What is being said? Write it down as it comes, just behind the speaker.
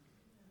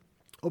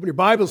Open your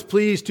Bibles,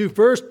 please, to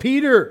 1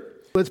 Peter.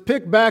 Let's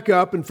pick back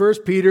up in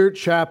 1 Peter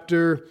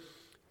chapter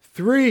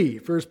 3.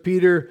 1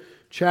 Peter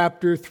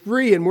chapter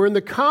 3. And we're in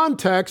the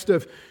context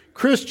of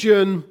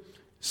Christian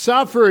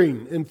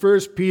suffering in 1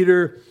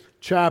 Peter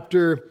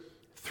chapter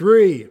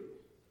 3.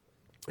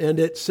 And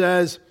it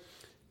says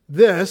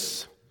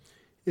this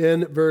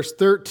in verse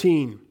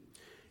 13.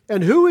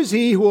 And who is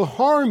he who will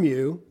harm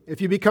you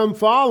if you become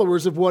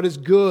followers of what is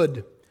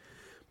good?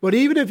 But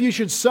even if you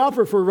should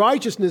suffer for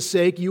righteousness'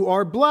 sake, you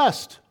are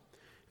blessed.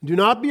 Do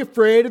not be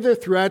afraid of their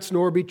threats,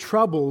 nor be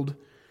troubled,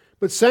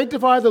 but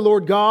sanctify the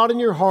Lord God in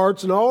your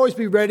hearts, and always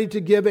be ready to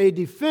give a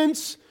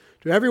defense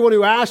to everyone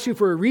who asks you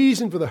for a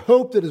reason for the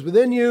hope that is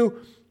within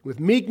you, with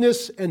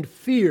meekness and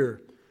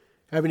fear,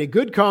 having a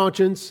good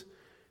conscience,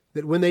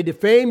 that when they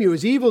defame you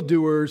as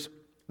evildoers,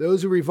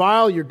 those who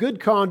revile your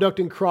good conduct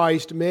in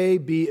Christ may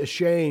be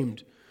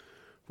ashamed.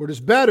 For it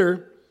is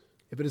better,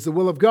 if it is the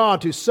will of God,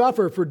 to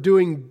suffer for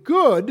doing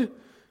good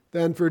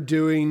than for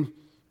doing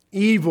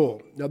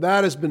evil. Now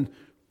that has been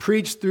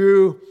preached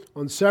through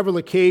on several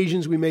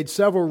occasions. We made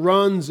several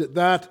runs at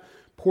that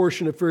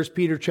portion of 1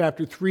 Peter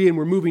chapter 3, and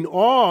we're moving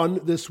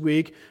on this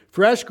week,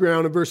 fresh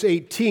ground in verse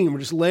 18. We're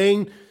just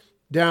laying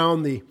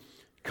down the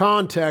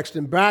context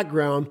and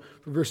background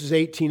for verses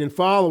 18 and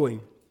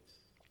following.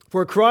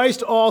 For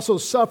Christ also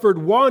suffered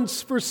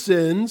once for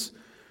sins,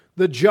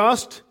 the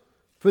just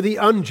for the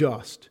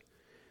unjust,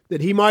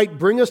 that he might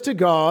bring us to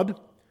God,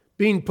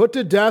 being put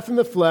to death in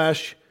the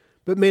flesh,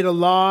 but made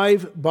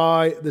alive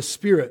by the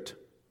Spirit,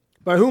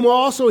 by whom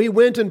also he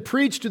went and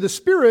preached to the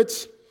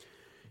spirits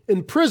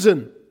in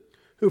prison,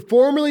 who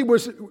formerly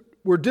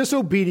were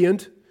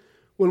disobedient,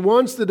 when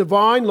once the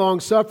divine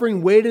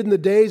long-suffering waited in the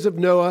days of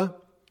Noah,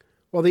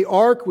 while the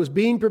ark was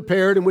being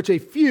prepared, in which a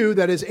few,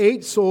 that is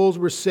 8 souls,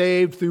 were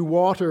saved through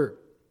water.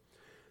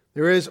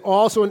 There is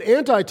also an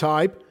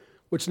antitype,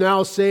 which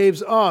now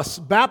saves us,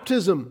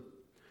 baptism,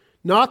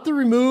 not the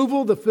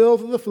removal of the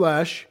filth of the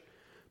flesh,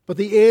 but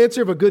the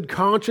answer of a good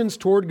conscience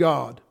toward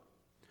God,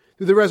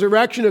 through the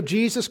resurrection of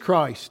Jesus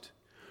Christ,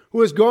 who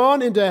has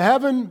gone into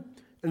heaven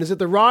and is at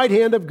the right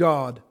hand of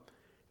God,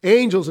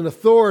 angels and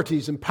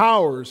authorities and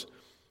powers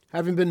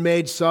having been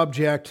made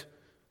subject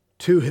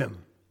to him.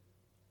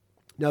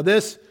 Now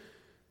this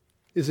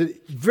is a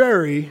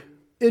very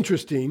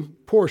interesting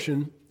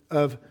portion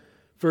of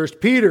 1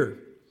 Peter.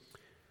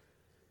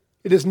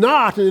 It is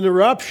not an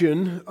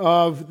interruption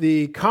of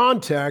the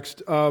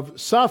context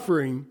of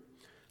suffering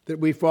that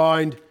we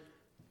find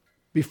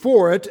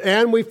before it,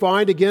 and we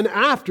find again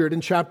after it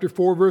in chapter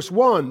 4, verse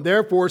 1.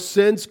 Therefore,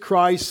 since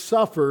Christ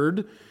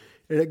suffered,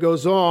 and it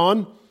goes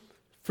on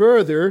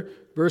further,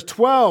 verse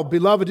 12,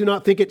 Beloved, do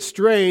not think it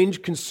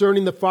strange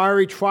concerning the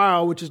fiery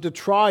trial which is to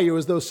try you,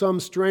 as though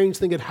some strange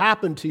thing had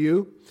happened to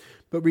you,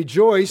 but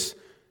rejoice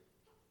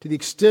to the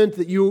extent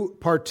that you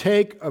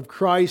partake of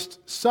Christ's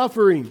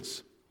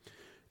sufferings.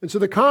 And so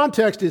the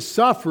context is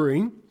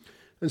suffering,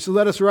 and so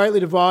let us rightly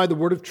divide the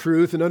word of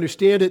truth and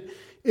understand it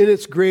in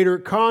its greater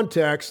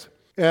context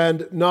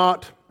and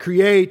not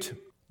create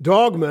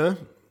dogma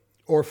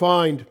or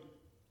find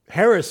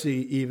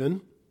heresy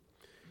even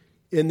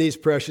in these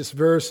precious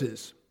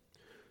verses.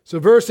 So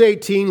verse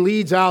 18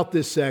 leads out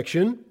this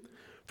section.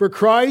 For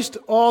Christ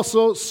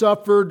also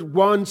suffered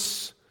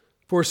once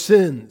for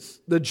sins,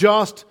 the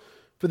just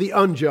for the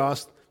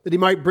unjust, that he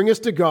might bring us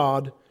to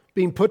God,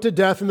 being put to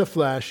death in the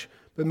flesh,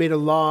 but made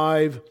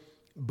alive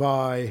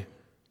by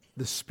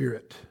the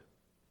Spirit.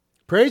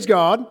 Praise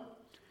God.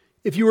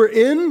 If you are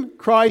in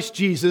Christ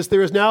Jesus,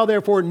 there is now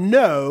therefore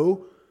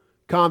no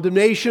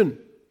condemnation.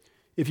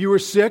 If you were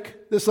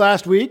sick this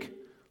last week,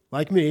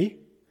 like me,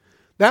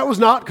 that was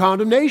not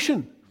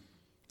condemnation.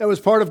 That was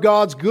part of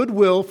God's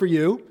goodwill for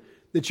you,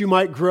 that you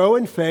might grow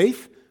in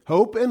faith,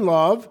 hope, and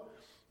love,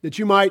 that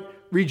you might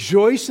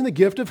rejoice in the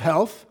gift of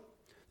health,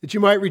 that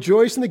you might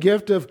rejoice in the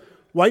gift of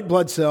white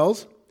blood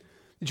cells,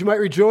 that you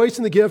might rejoice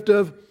in the gift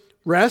of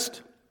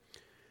rest,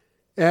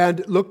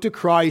 and look to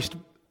Christ,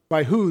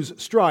 by whose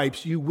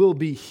stripes you will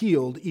be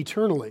healed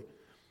eternally.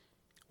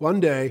 One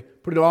day,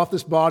 putting off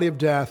this body of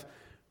death,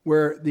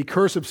 where the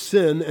curse of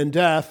sin and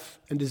death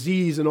and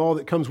disease and all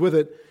that comes with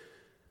it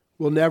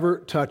will never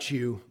touch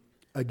you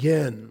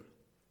again.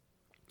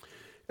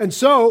 And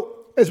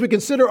so, as we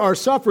consider our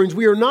sufferings,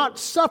 we are not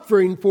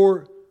suffering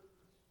for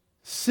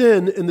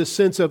sin in the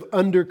sense of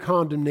under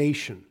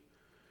condemnation.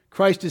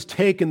 Christ has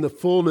taken the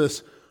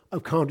fullness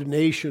of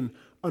condemnation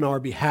on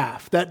our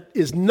behalf. That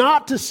is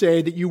not to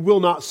say that you will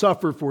not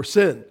suffer for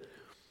sin.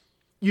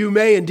 You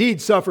may indeed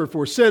suffer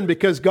for sin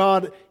because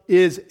God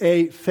is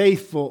a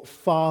faithful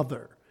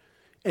Father,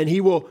 and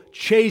He will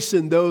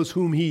chasten those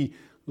whom He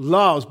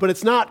loves. But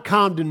it's not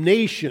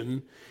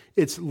condemnation,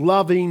 it's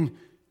loving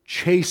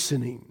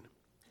chastening.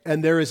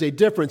 And there is a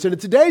difference. And in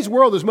today's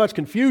world, there's much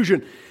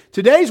confusion.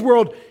 Today's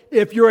world,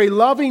 if you're a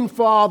loving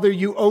father,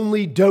 you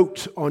only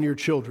dote on your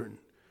children.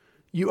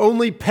 You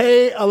only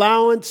pay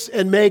allowance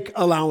and make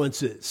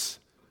allowances.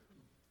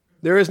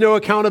 There is no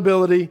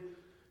accountability,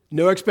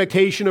 no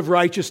expectation of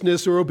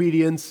righteousness or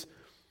obedience,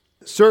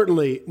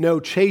 certainly no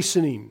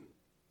chastening.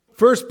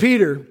 1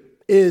 Peter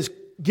is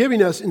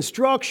giving us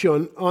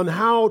instruction on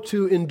how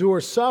to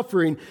endure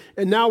suffering.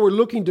 And now we're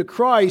looking to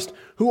Christ,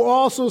 who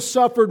also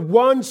suffered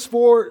once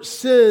for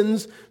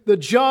sins, the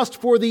just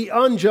for the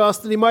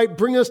unjust, that he might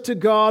bring us to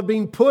God,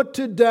 being put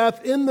to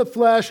death in the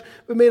flesh,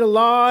 but made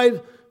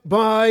alive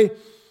by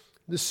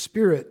the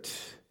Spirit.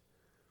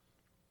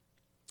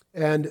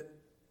 And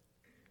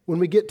when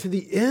we get to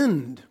the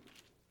end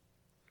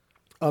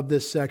of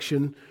this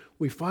section,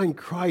 we find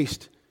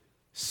Christ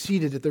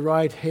seated at the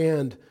right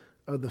hand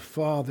of the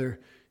Father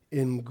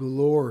in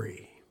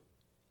glory.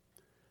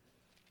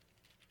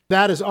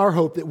 That is our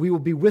hope, that we will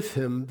be with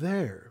him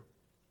there.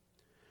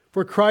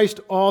 For Christ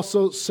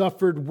also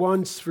suffered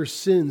once for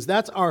sins.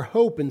 That's our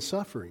hope in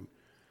suffering.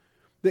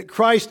 That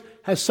Christ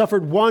has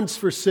suffered once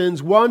for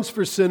sins, once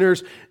for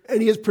sinners,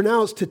 and he is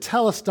pronounced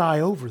tetelestai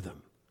over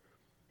them.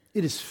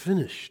 It is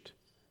finished.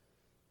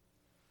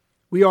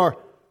 We are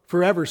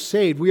forever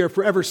saved. We are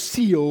forever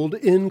sealed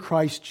in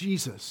Christ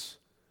Jesus.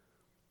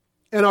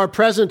 And our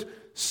present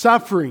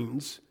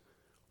sufferings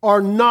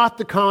are not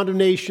the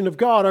condemnation of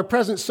God. Our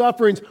present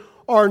sufferings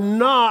are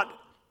not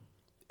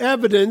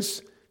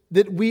evidence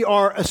that we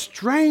are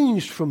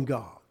estranged from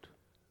God.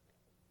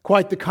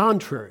 Quite the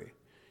contrary.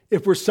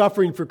 If we're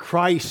suffering for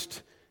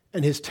Christ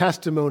and his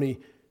testimony,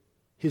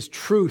 his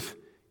truth,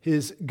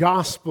 his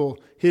gospel,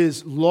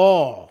 his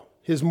law,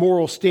 his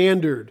moral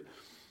standard,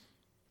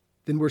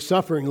 then we're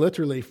suffering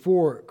literally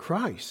for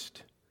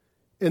Christ.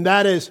 And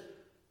that is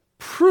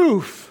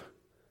proof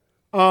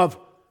of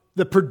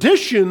the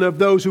perdition of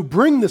those who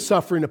bring the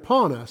suffering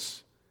upon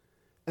us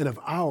and of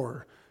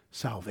our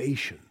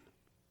salvation.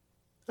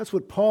 That's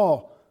what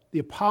Paul, the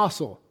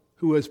apostle,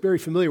 who was very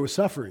familiar with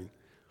suffering,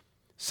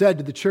 said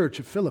to the church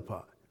of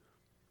Philippi,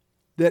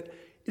 that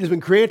it has been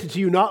granted to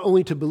you not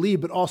only to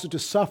believe, but also to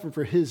suffer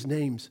for his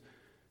name's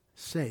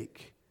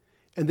sake.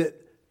 And that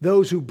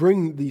those who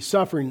bring the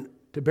suffering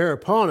to bear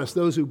upon us,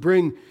 those who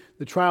bring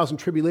the trials and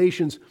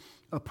tribulations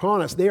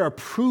upon us, they are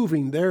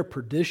proving their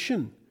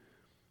perdition.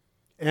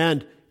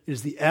 And it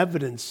is the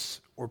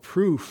evidence or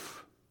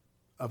proof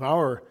of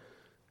our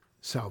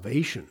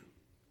salvation.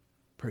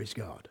 Praise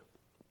God.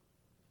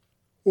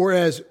 Or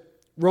as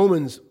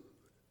Romans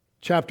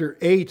chapter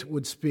 8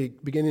 would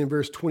speak, beginning in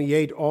verse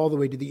 28 all the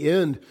way to the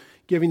end,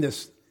 giving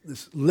this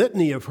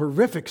litany of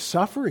horrific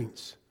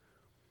sufferings,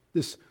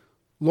 this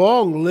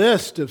long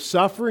list of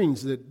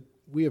sufferings that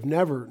we have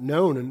never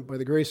known and by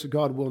the grace of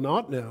God will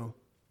not know,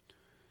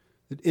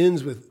 that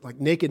ends with like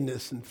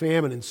nakedness and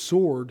famine and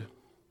sword.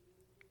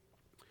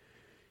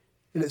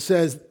 And it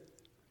says,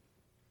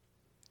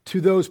 to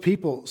those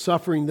people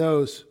suffering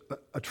those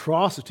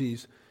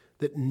atrocities,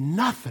 that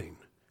nothing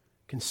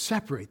can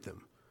separate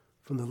them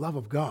from the love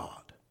of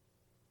God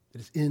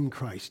that is in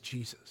Christ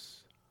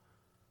Jesus.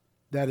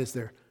 That is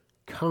their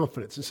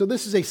confidence. And so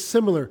this is a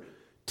similar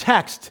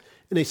text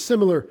in a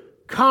similar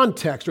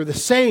context, or the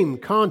same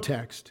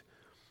context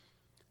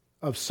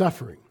of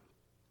suffering.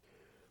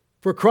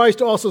 For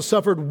Christ also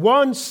suffered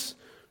once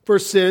for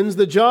sins,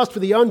 the just for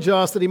the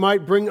unjust, that he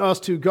might bring us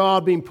to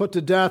God, being put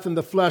to death in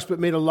the flesh, but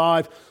made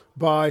alive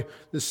by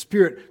the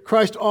Spirit.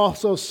 Christ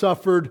also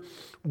suffered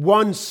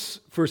once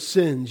for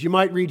sins. You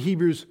might read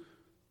Hebrews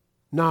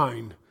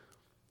 9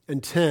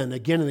 and 10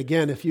 again and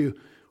again if you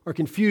are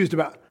confused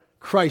about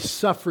Christ's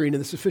suffering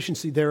and the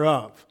sufficiency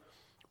thereof.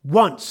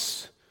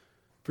 Once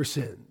for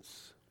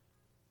sins.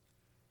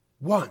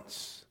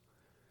 Once.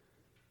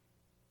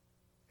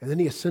 And then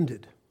he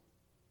ascended.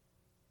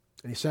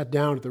 And he sat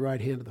down at the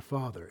right hand of the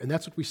Father. And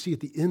that's what we see at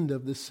the end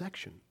of this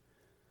section.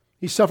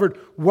 He suffered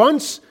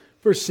once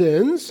for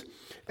sins.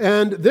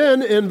 And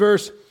then in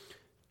verse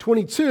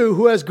 22,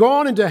 who has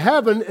gone into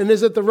heaven and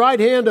is at the right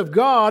hand of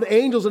God,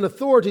 angels and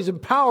authorities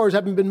and powers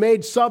having been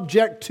made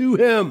subject to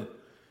him.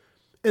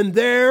 And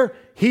there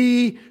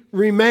he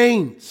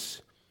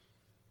remains.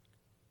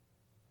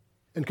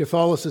 And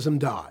Catholicism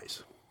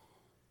dies.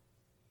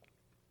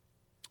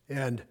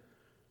 And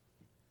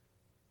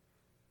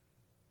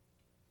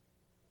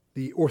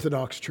the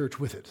Orthodox Church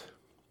with it.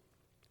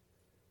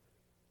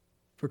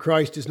 For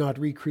Christ is not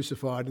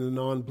re-crucified in a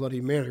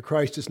non-bloody manner.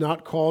 Christ is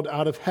not called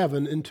out of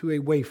heaven into a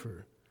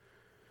wafer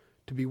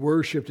to be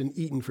worshipped and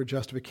eaten for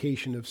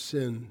justification of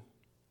sin.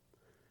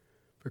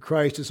 For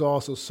Christ has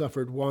also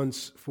suffered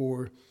once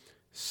for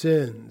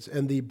sins.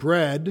 And the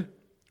bread,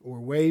 or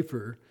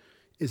wafer,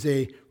 is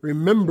a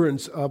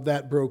remembrance of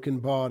that broken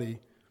body,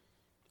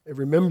 a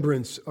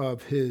remembrance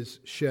of his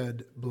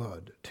shed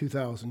blood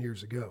 2,000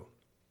 years ago.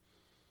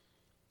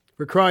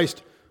 For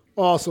Christ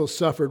also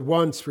suffered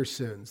once for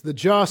sins, the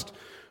just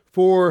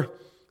for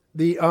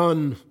the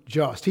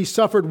unjust. He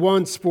suffered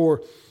once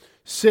for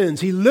sins.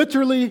 He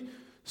literally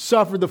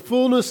suffered the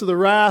fullness of the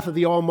wrath of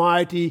the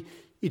Almighty,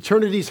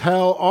 eternity's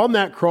hell on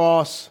that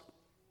cross,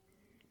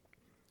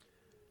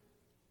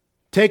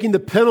 taking the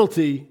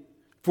penalty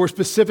for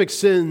specific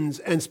sins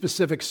and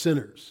specific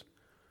sinners.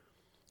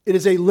 It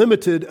is a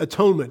limited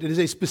atonement. It is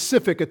a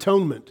specific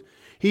atonement.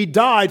 He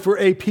died for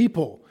a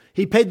people.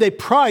 He paid the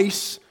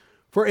price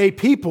for a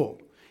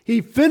people.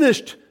 He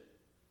finished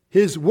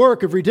his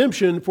work of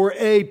redemption for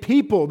a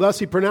people. Thus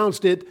he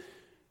pronounced it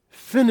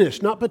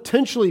finished, not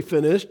potentially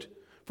finished,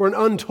 for an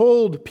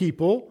untold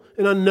people,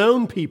 an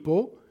unknown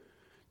people,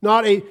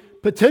 not a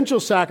potential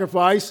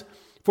sacrifice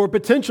for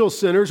potential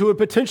sinners who would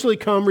potentially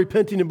come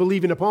repenting and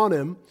believing upon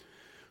him,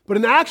 but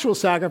an actual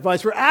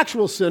sacrifice for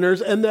actual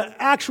sinners and the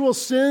actual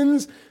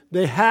sins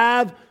they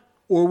have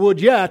or would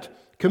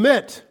yet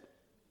commit.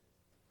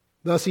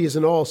 Thus, he is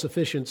an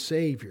all-sufficient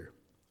Savior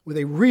with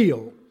a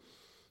real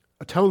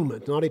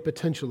atonement, not a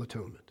potential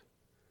atonement.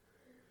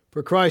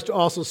 For Christ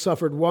also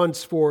suffered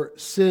once for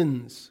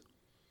sins,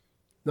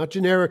 not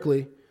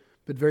generically,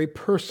 but very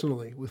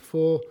personally, with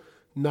full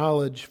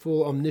knowledge,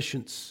 full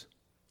omniscience.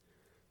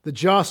 The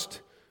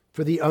just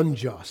for the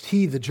unjust.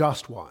 He, the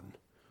just one.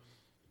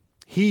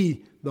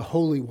 He, the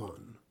holy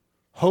one.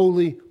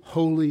 Holy,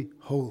 holy,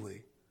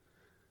 holy.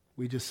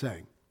 We just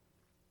sang.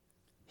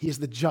 He is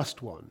the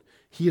just one.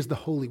 He is the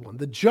holy one.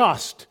 The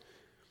just.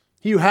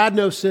 He who had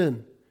no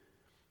sin.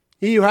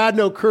 He who had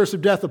no curse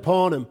of death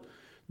upon him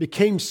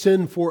became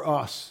sin for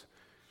us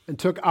and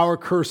took our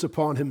curse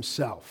upon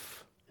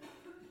himself.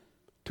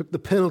 Took the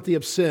penalty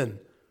of sin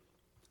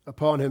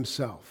upon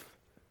himself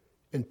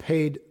and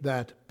paid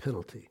that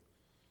penalty.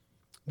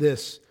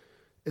 This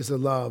is the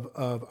love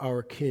of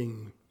our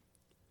King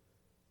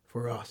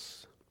for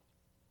us.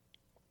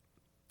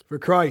 For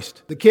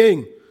Christ, the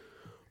King,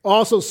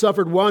 also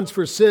suffered once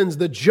for sins,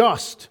 the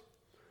just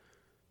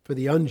for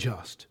the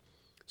unjust.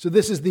 So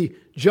this is the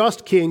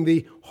just King,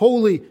 the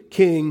holy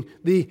King,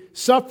 the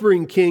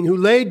suffering King who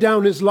laid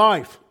down his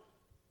life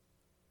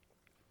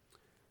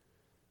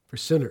for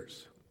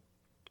sinners,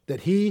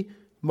 that he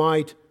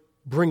might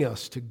bring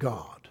us to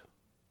God.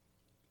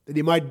 That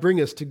he might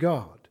bring us to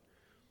God.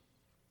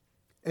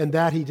 And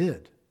that he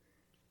did.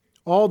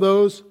 All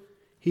those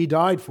he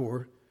died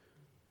for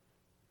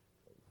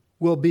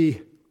will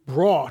be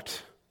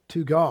brought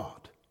to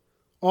God.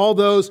 All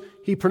those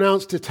he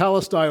pronounced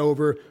tetelestai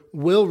over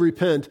will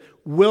repent,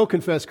 will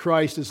confess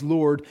Christ as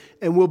Lord,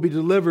 and will be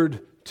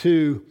delivered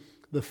to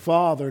the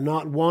Father.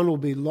 Not one will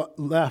be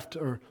left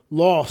or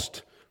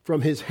lost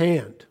from his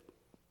hand.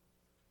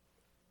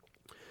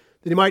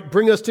 That he might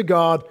bring us to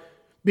God,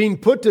 being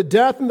put to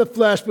death in the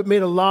flesh, but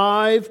made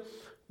alive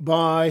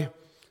by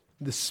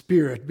the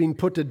Spirit. Being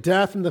put to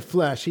death in the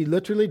flesh. He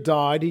literally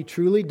died. He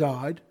truly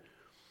died.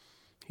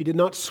 He did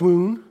not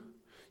swoon.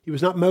 He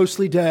was not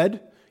mostly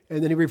dead,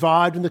 and then he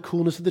revived in the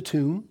coolness of the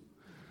tomb.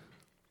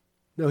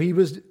 No, he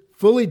was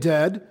fully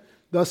dead.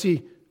 Thus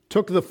he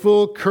took the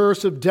full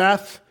curse of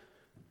death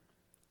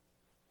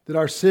that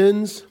our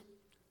sins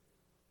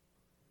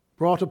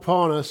brought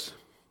upon us,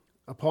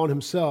 upon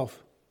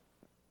himself,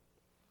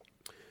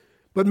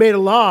 but made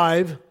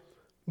alive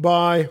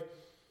by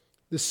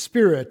the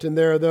Spirit. And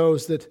there are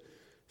those that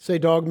say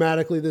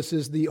dogmatically this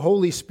is the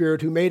Holy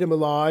Spirit who made him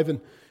alive,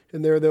 and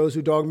there are those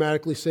who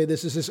dogmatically say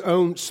this is his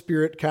own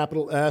Spirit,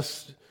 capital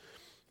S,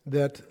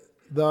 that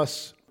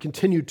thus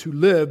continued to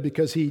live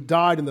because he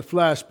died in the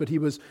flesh, but he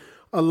was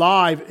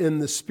alive in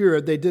the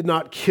Spirit. They did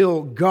not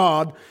kill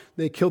God.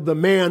 They killed the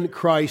man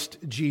Christ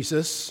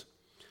Jesus.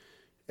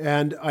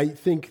 And I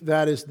think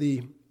that is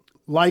the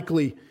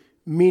likely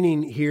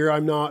meaning here.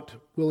 I'm not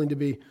willing to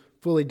be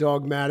fully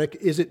dogmatic.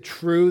 Is it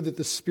true that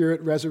the Spirit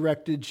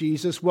resurrected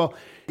Jesus? Well,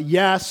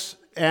 yes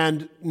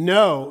and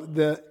no.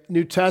 The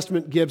New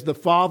Testament gives the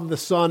Father, the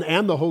Son,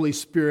 and the Holy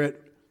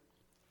Spirit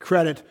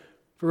credit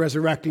for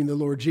resurrecting the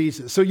Lord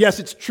Jesus. So yes,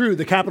 it's true.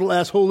 The capital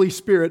S, Holy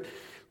Spirit,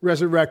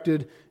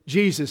 resurrected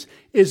Jesus.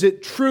 Is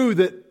it true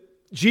that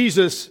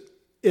Jesus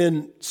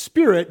in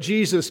spirit,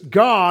 Jesus,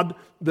 God,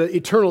 the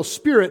eternal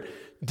Spirit,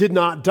 did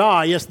not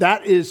die? Yes,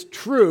 that is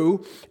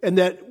true. And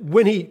that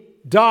when he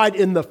died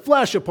in the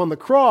flesh upon the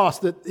cross,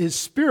 that his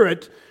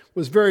Spirit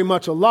was very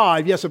much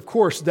alive. Yes, of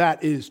course,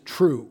 that is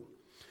true.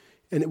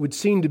 And it would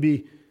seem to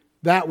be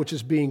that which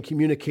is being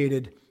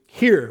communicated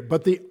here.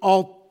 But the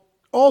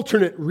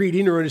alternate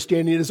reading or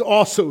understanding is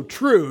also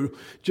true,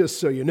 just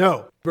so you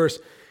know. Verse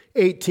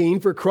 18,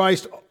 for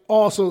Christ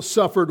also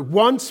suffered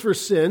once for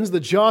sins, the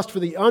just for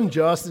the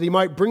unjust, that he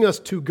might bring us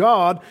to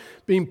God,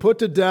 being put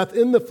to death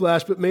in the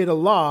flesh, but made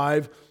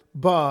alive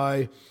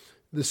by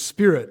the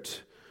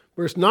Spirit.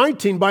 Verse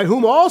 19, by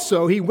whom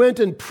also he went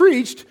and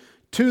preached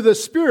to the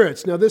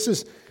spirits. Now this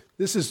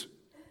is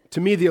to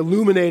me the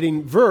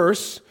illuminating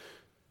verse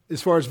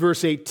as far as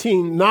verse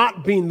 18,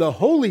 not being the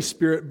Holy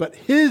Spirit, but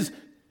his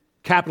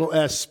capital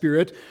S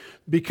Spirit,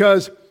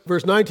 because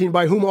verse 19,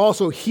 by whom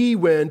also he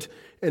went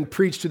and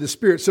preached to the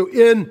Spirit. So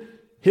in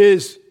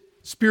his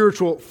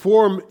spiritual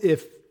form,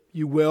 if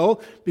you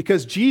will,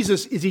 because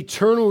Jesus is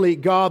eternally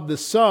God the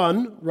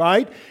Son,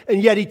 right?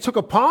 And yet he took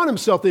upon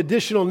himself the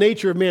additional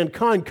nature of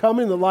mankind,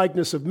 coming in the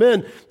likeness of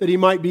men, that he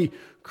might be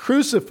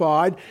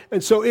crucified.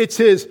 And so it's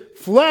his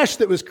flesh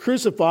that was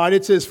crucified.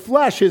 It's his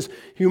flesh, his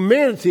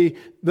humanity,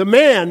 the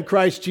man,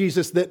 Christ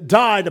Jesus, that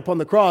died upon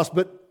the cross,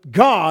 but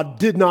God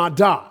did not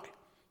die.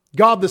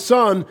 God the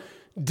Son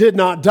did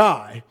not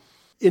die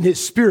in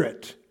his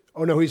spirit.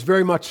 Oh no, he's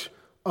very much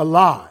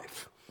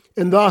alive.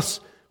 And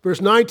thus,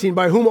 verse 19,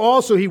 by whom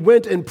also he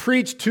went and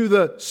preached to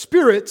the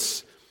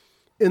spirits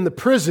in the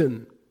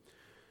prison,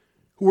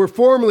 who were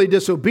formerly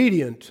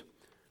disobedient,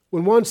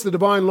 when once the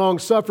divine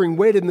long-suffering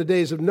waited in the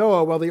days of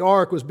Noah while the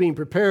ark was being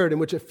prepared, in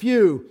which a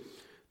few,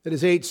 that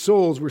is 8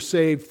 souls, were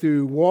saved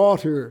through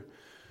water.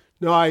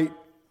 Now, I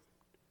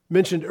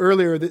mentioned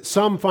earlier that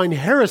some find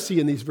heresy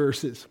in these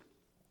verses.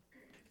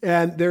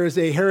 And there is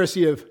a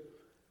heresy of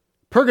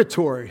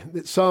purgatory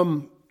that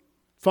some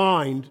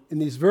find in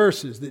these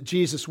verses, that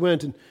Jesus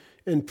went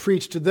and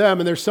preached to them.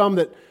 And there's some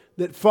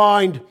that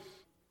find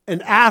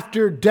an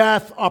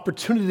after-death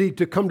opportunity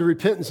to come to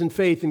repentance and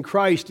faith in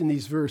Christ in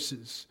these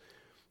verses,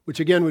 which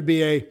again would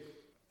be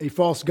a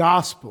false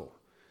gospel,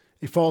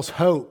 a false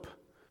hope.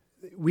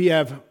 We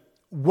have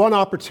one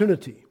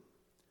opportunity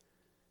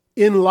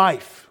in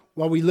life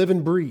while we live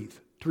and breathe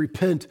to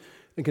repent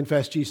and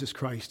confess Jesus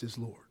Christ as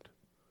Lord.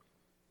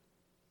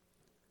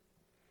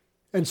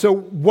 And so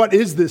what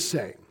is this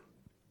saying?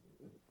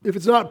 If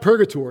it's not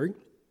purgatory,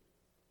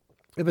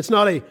 if it's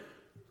not a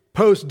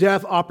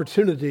post-death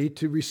opportunity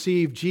to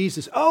receive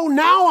Jesus, oh,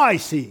 now I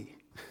see.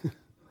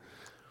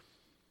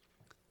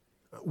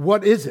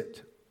 What is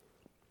it?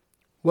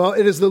 Well,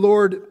 it is the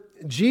Lord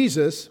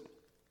Jesus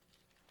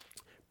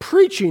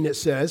preaching, it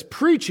says,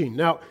 preaching.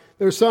 Now,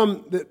 there's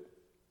some that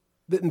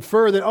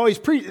infer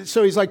that,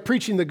 he's like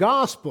preaching the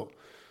gospel.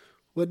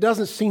 Well, it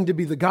doesn't seem to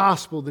be the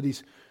gospel that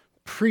he's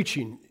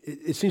preaching.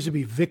 It seems to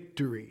be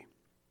victory.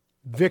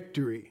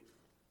 Victory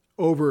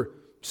over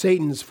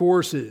Satan's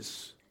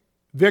forces.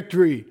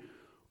 Victory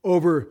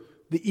over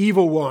the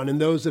evil one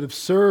and those that have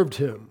served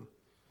him.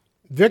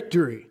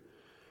 Victory.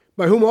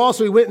 By whom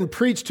also he went and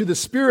preached to the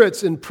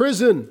spirits in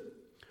prison,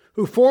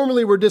 who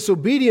formerly were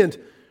disobedient,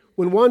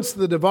 when once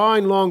the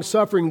divine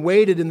long-suffering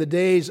waited in the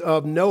days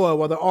of Noah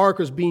while the ark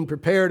was being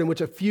prepared, in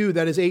which a few,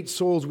 that is 8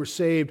 souls, were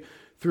saved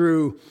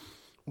through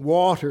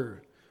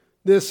water.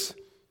 This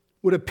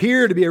would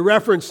appear to be a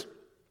reference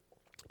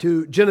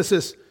to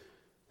Genesis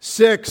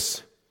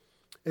 6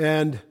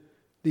 and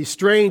the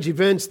strange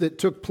events that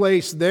took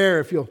place there.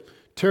 If you'll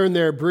turn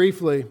there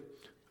briefly.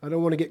 I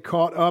don't want to get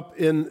caught up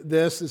in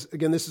this.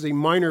 Again, this is a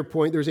minor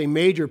point. There's a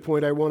major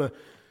point I want to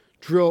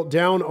drill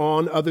down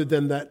on, other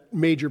than that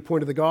major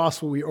point of the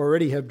gospel we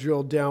already have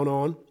drilled down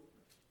on.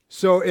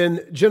 So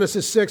in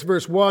Genesis 6,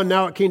 verse 1,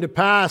 now it came to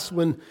pass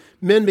when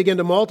men began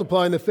to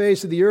multiply in the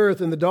face of the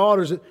earth, and the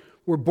daughters that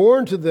were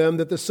born to them,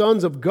 that the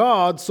sons of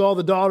God saw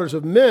the daughters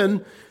of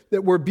men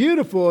that were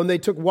beautiful, and they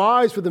took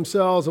wives for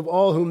themselves of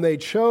all whom they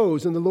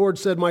chose. And the Lord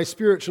said, my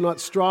spirit shall not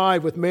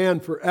strive with man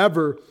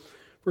forever,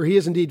 for he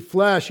is indeed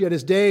flesh, yet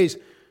his days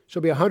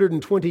shall be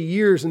 120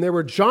 years. And there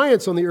were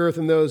giants on the earth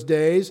in those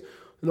days,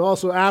 and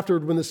also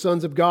afterward, when the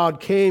sons of God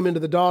came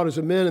into the daughters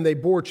of men, and they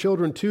bore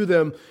children to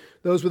them,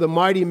 those were the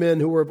mighty men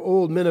who were of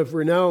old, men of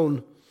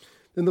renown.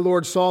 Then the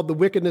Lord saw the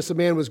wickedness of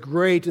man was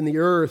great in the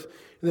earth,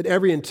 and that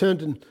every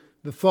intent and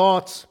the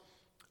thoughts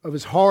of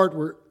his heart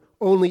were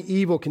only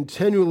evil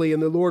continually.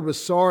 And the Lord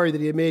was sorry that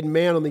he had made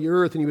man on the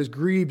earth, and he was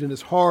grieved in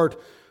his heart.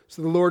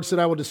 So the Lord said,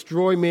 I will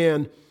destroy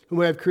man,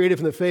 whom I have created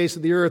from the face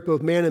of the earth,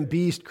 both man and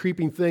beast,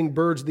 creeping thing,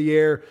 birds of the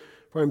air,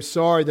 for I am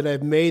sorry that I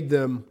have made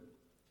them.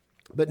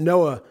 But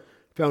Noah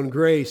found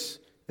grace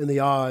in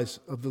the eyes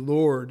of the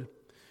Lord.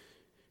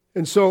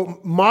 And so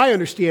my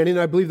understanding,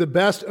 I believe the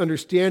best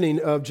understanding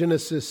of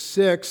Genesis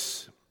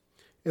 6,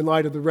 in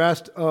light of the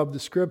rest of the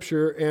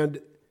Scripture and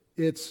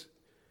its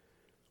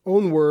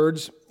own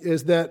words,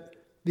 is that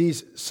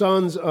these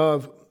sons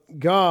of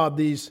God,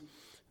 these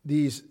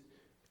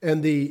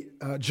and the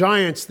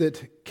giants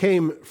that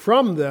came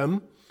from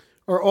them,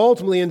 are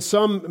ultimately in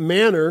some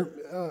manner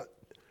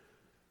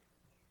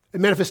a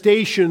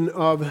manifestation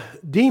of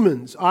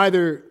demons.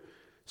 Either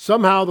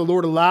somehow the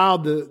Lord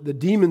allowed the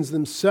demons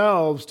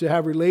themselves to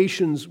have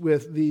relations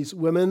with these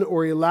women,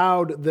 or he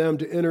allowed them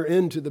to enter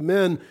into the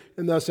men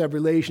and thus have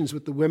relations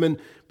with the women.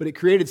 But it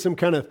created some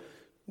kind of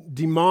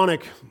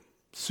demonic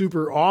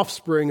super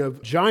offspring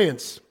of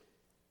giants.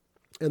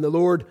 And the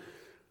Lord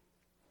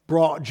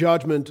brought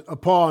judgment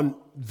upon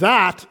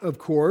that, of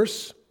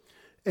course,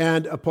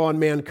 and upon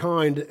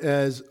mankind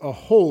as a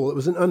whole. It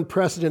was an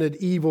unprecedented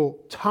evil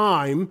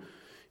time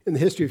in the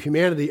history of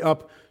humanity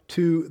up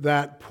to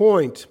that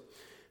point.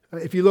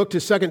 If you look to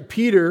 2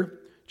 Peter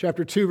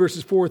chapter 2,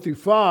 verses 4 through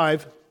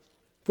 5,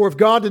 for if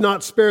God did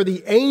not spare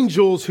the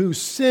angels who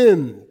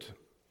sinned,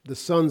 the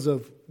sons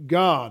of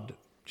God,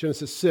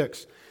 Genesis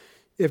 6,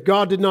 if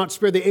God did not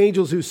spare the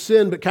angels who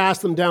sinned, but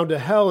cast them down to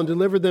hell and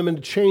delivered them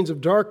into chains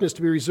of darkness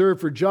to be reserved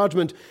for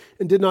judgment,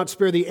 and did not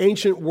spare the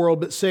ancient world,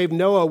 but saved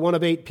Noah, one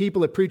of 8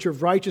 people, a preacher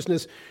of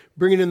righteousness,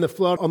 bringing in the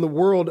flood on the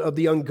world of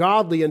the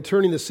ungodly, and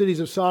turning the cities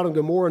of Sodom and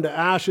Gomorrah into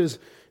ashes,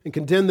 and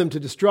condemned them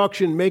to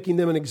destruction, making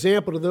them an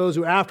example to those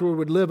who afterward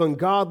would live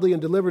ungodly,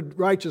 and delivered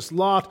righteous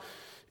Lot,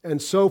 and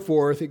so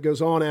forth. It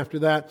goes on after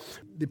that.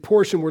 The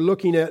portion we're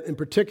looking at in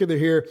particular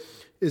here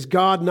is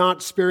God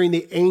not sparing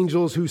the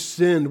angels who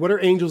sinned. What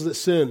are angels that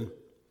sin?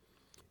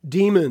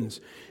 Demons.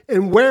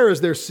 And where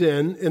is their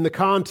sin in the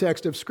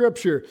context of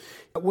Scripture?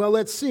 Well,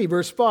 let's see.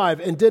 Verse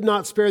 5, and did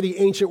not spare the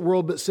ancient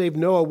world, but saved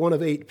Noah, one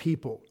of 8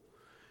 people.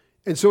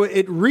 And so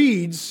it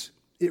reads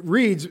it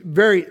reads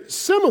very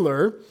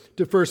similar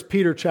to 1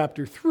 Peter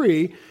chapter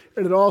 3,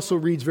 and it also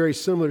reads very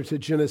similar to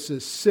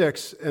Genesis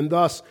 6, and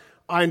thus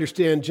I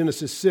understand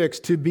Genesis 6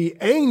 to be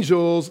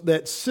angels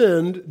that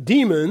sinned,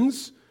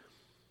 demons,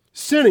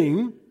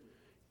 sinning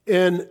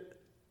in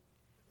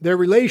their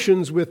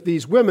relations with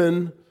these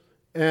women,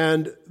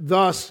 and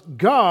thus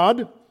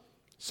God,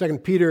 2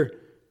 Peter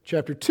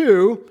chapter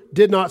 2,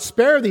 did not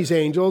spare these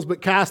angels,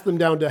 but cast them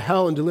down to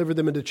hell and delivered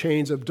them into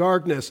chains of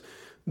darkness.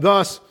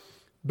 Thus,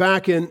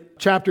 back in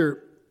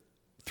chapter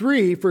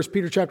 3, 1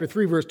 Peter chapter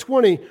 3, verse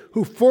 20,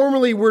 who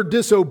formerly were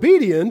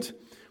disobedient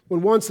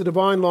when once the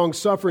divine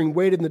long-suffering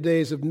waited in the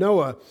days of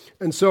Noah.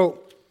 And so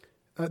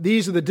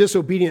these are the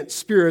disobedient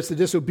spirits, the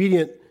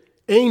disobedient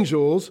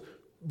angels,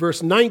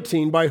 verse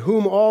 19, by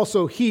whom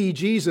also he,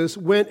 Jesus,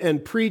 went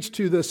and preached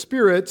to the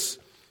spirits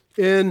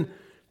in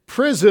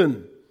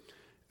prison.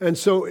 And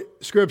so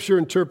Scripture,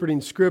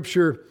 interpreting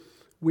Scripture,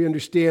 we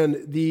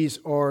understand these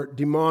are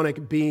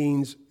demonic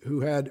beings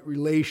who had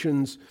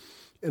relations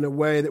in a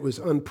way that was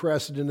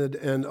unprecedented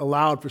and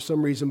allowed for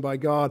some reason by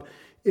God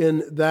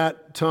in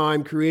that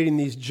time, creating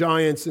these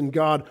giants, and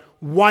God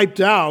wiped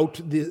out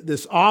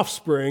this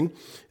offspring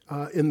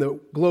in the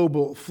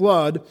global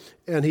flood,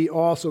 and he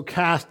also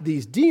cast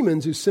these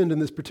demons who sinned in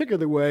this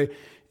particular way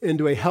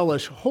into a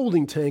hellish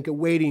holding tank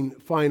awaiting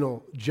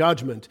final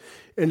judgment.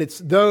 And it's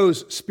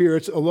those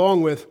spirits,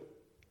 along with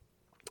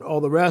all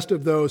the rest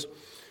of those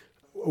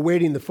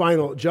awaiting the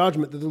final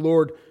judgment, that the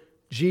Lord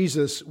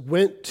Jesus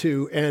went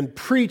to and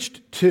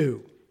preached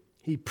to.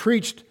 He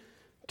preached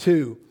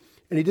to.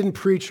 And he didn't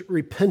preach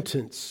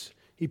repentance.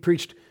 He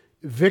preached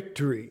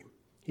victory.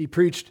 He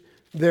preached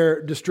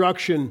their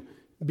destruction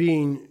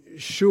being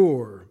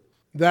sure.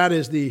 That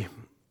is the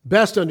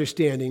best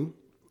understanding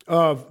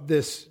of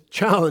this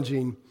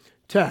challenging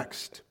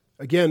text.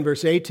 Again,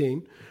 verse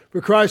 18.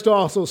 For Christ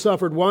also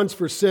suffered once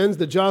for sins,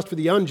 the just for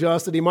the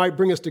unjust, that he might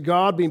bring us to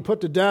God, being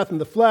put to death in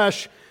the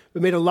flesh,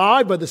 but made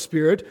alive by the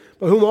Spirit,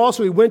 by whom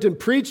also he went and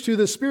preached to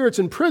the spirits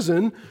in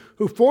prison,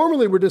 who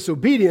formerly were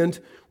disobedient,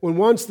 when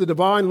once the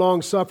divine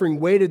long-suffering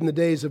waited in the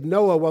days of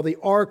Noah, while the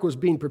ark was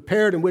being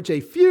prepared, in which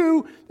a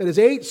few, that is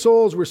 8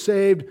 souls, were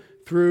saved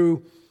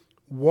through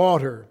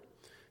water.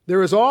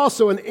 There is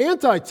also an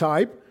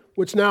antitype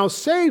which now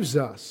saves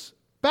us,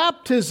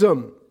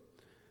 baptism.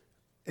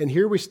 And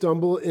here we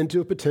stumble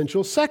into a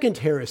potential second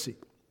heresy.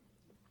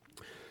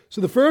 So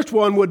the first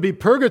one would be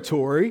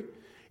purgatory,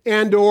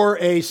 and or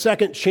a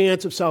second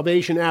chance of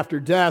salvation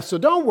after death. So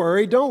don't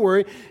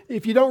worry.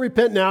 If you don't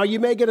repent now, you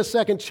may get a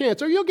second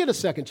chance, or you'll get a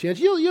second chance.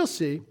 You'll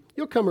see.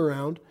 You'll come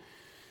around.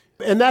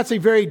 And that's a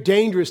very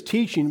dangerous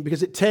teaching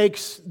because it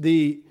takes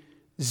the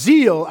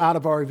zeal out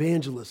of our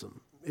evangelism.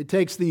 It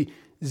takes the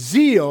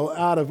zeal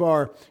out of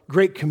our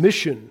Great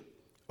Commission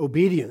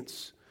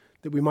obedience,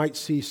 that we might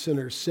see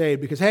sinners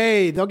saved. Because,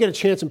 hey, they'll get a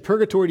chance in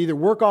purgatory to either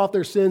work off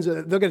their sins,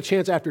 they'll get a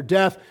chance after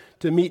death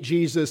to meet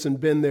Jesus and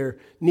bend their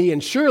knee.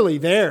 And surely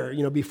there,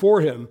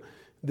 before him,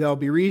 they'll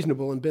be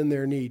reasonable and bend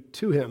their knee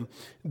to him.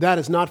 That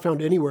is not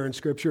found anywhere in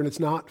Scripture, and it's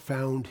not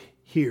found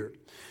here.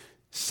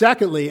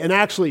 Secondly, and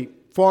actually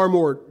far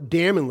more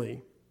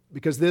damningly,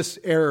 because this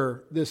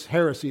error, this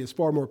heresy is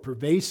far more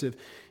pervasive,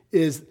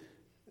 is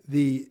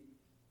the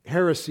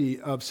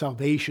heresy of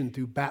salvation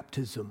through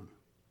baptism.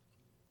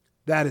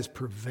 That is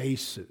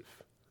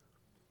pervasive.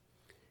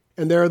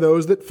 And there are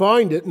those that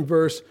find it in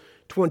verse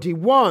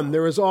 21.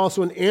 There is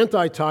also an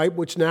antitype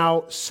which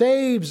now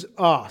saves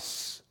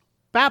us.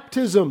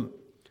 Baptism.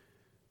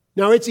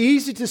 Now it's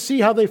easy to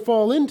see how they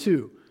fall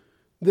into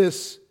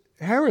this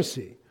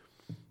heresy.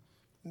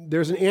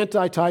 There's an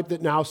antitype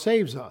that now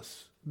saves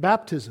us.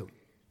 Baptism.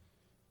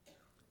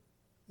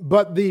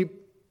 But the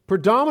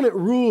predominant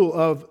rule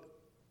of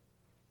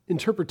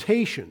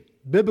interpretation,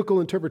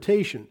 biblical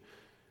interpretation,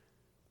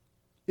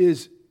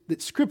 is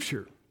that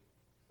Scripture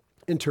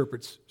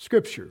interprets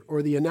Scripture,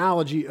 or the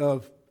analogy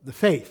of the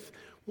faith.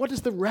 What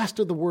does the rest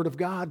of the Word of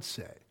God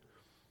say?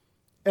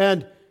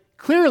 And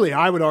clearly,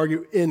 I would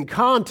argue, in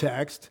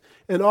context,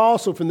 and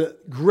also from the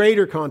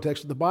greater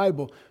context of the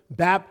Bible,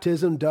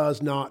 baptism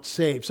does not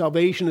save.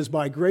 Salvation is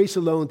by grace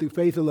alone, through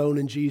faith alone,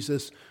 in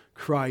Jesus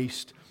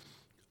Christ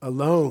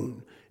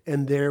alone.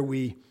 And there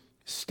we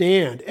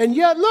stand. And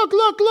yet, look!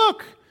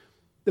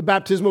 The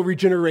baptismal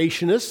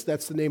regenerationists,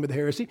 that's the name of the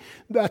heresy,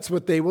 that's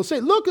what they will say.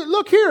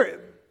 Look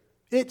here.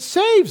 It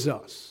saves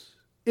us.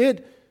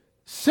 It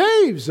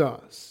saves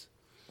us.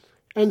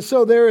 And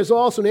so there is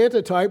also an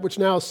antitype which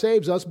now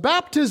saves us,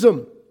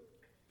 baptism.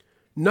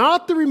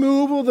 Not the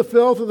removal of the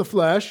filth of the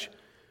flesh,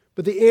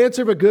 but the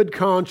answer of a good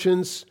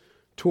conscience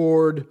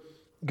toward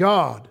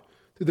God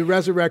through the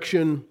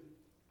resurrection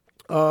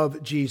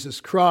of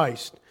Jesus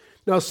Christ.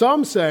 Now,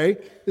 some say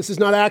this is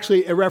not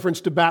actually a reference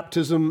to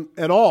baptism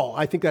at all.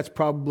 I think that's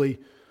probably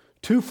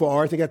too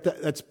far. I think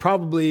that's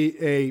probably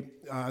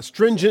a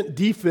stringent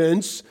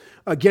defense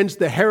against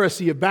the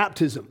heresy of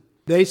baptism.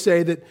 They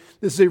say that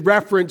this is a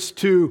reference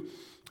to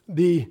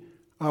the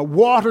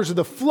waters of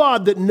the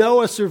flood that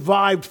Noah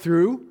survived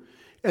through,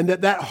 and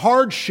that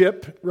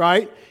hardship,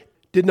 right,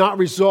 did not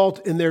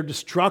result in their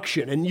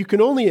destruction. And you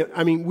can only,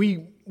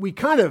 we we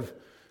kind of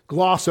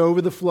gloss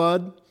over the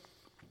flood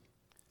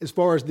as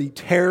far as the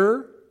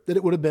terror that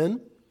it would have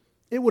been.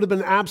 It would have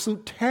been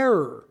absolute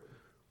terror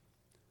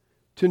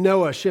to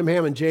Noah, Shem,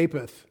 Ham, and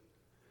Japheth,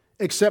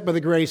 except by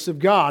the grace of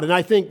God. And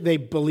I think they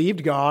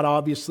believed God.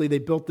 Obviously, they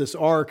built this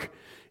ark,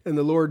 and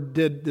the Lord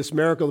did this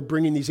miracle of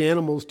bringing these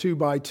animals two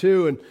by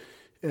two,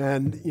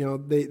 and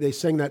they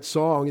sang that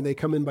song, and they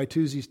come in by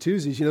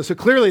twosies. So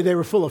clearly they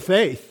were full of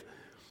faith.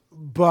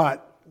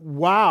 But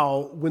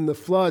wow, when the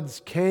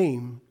floods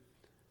came,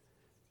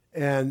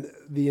 and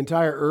the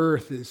entire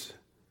earth is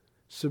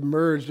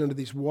submerged under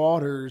these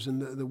waters,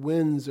 and the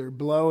winds are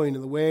blowing,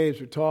 and the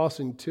waves are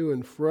tossing to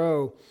and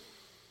fro,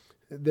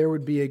 there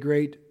would be a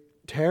great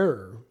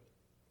terror,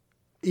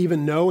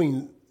 even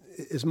knowing,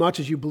 as much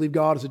as you believe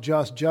God is a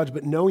just judge,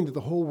 but knowing that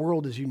the whole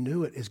world as you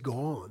knew it is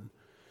gone.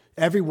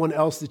 Everyone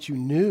else that you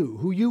knew,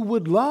 who you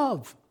would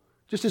love,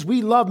 just as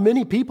we love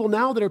many people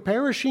now that are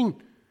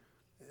perishing,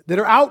 that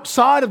are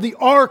outside of the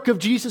ark of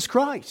Jesus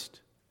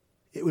Christ.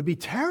 It would be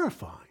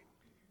terrifying.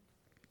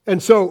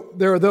 And so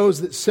there are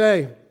those that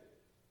say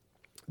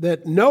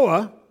that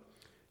Noah,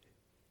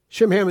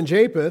 Shem, Ham, and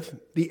Japheth,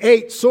 the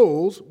 8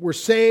 souls, were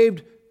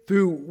saved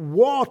through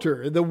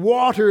water. The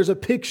water is a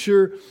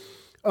picture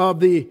of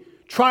the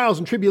trials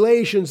and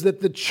tribulations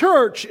that the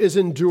church is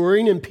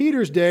enduring in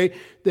Peter's day,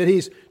 that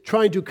he's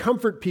trying to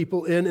comfort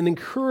people in and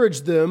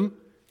encourage them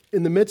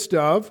in the midst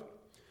of.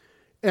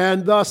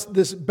 And thus,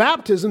 this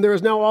baptism, there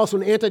is now also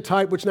an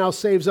antitype which now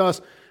saves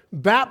us,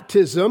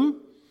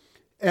 baptism.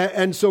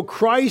 And so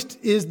Christ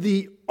is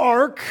the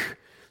ark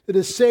that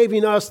is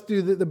saving us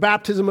through the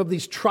baptism of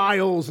these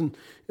trials and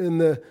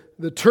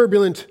the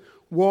turbulent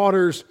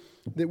waters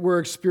that we're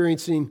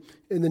experiencing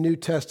in the New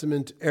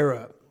Testament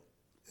era.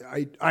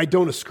 I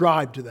don't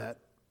ascribe to that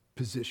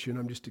position.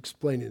 I'm just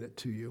explaining it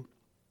to you.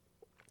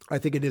 I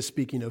think it is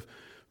speaking of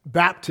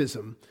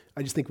baptism.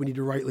 I just think we need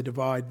to rightly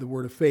divide the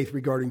word of faith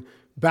regarding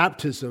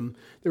baptism.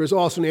 There is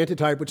also an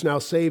antitype which now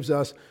saves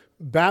us,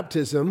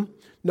 baptism,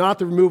 not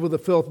the removal of the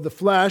filth of the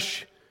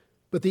flesh,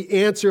 but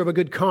the answer of a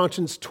good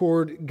conscience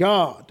toward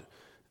God.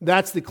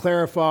 That's the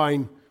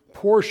clarifying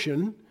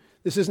portion.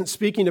 This isn't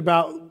speaking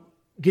about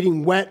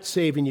getting wet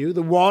saving you,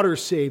 the water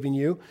saving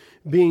you,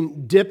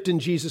 being dipped in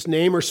Jesus'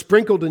 name or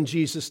sprinkled in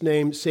Jesus'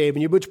 name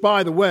saving you, which,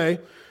 by the way,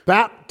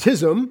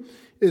 baptism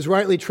is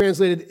rightly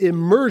translated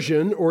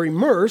immersion or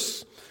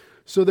immerse.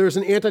 So there's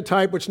an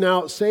antitype which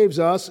now saves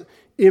us,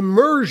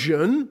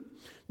 immersion,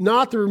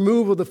 not the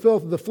removal of the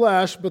filth of the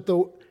flesh, but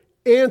the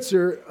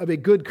answer of a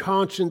good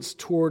conscience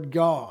toward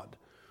God,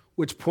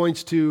 which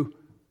points to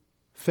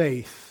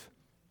faith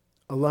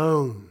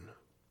alone.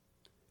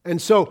 And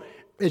so,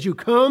 as you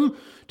come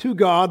to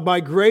God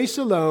by grace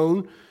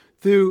alone,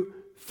 through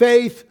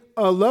faith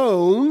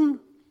alone,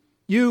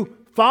 you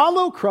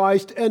follow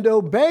Christ and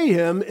obey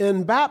Him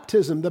in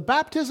baptism. The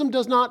baptism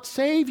does not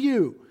save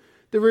you.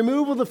 The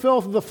removal of the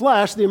filth of the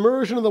flesh, the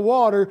immersion of the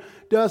water,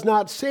 does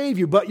not save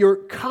you, but your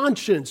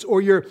conscience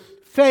or your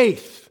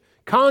faith,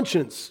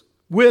 conscience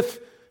with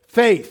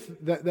faith.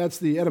 That's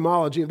the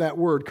etymology of that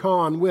word,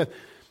 con, with,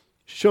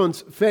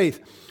 shuns, faith.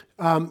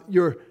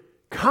 Your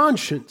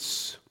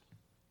conscience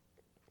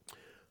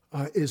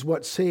is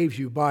what saves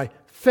you by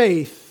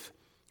faith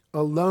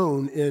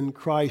alone in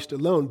Christ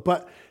alone.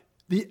 But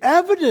the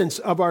evidence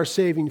of our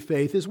saving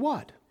faith is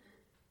what?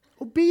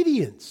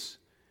 Obedience.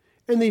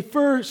 And the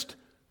first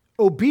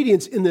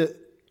obedience in the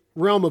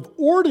realm of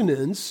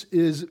ordinance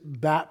is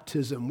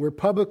baptism. We're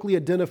publicly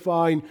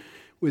identifying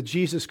with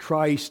Jesus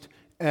Christ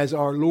as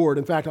our Lord.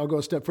 In fact, I'll go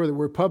a step further.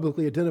 We're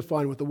publicly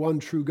identifying with the one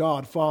true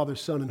God, Father,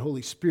 Son, and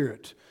Holy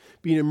Spirit,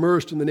 being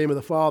immersed in the name of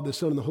the Father, the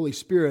Son, and the Holy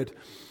Spirit,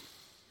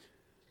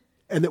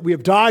 and that we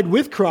have died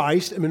with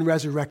Christ and been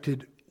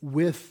resurrected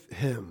with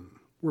Him.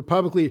 We're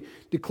publicly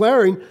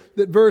declaring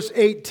that verse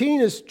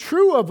 18 is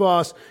true of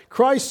us.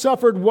 Christ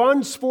suffered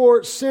once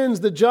for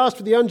sins, the just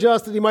for the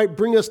unjust, that He might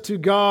bring us to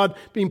God,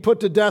 being put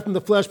to death in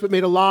the flesh, but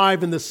made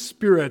alive in the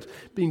Spirit,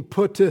 being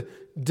put to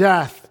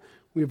death.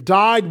 We have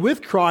died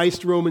with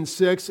Christ, Romans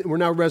 6, and we're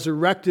now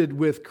resurrected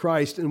with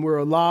Christ, and we're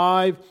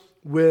alive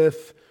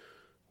with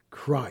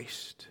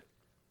Christ.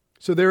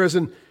 So there is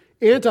an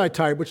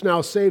antitype which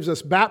now saves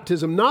us,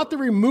 baptism, not the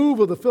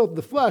removal of the filth of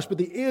the flesh, but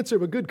the answer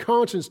of a good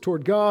conscience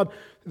toward God,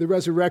 the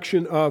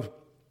resurrection of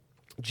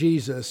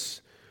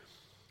Jesus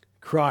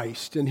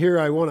Christ. And here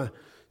I want to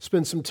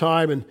spend some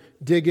time and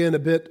dig in a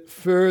bit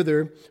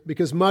further,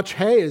 because much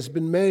hay has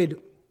been made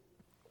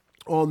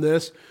on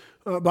this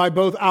by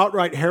both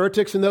outright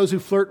heretics and those who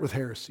flirt with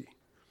heresy.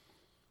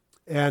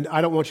 And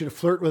I don't want you to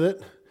flirt with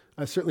it.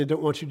 I certainly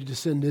don't want you to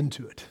descend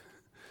into it.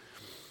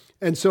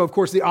 And so, of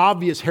course, the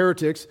obvious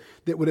heretics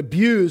that would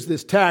abuse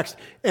this text,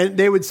 and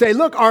they would say,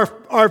 look,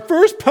 our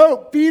first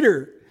Pope,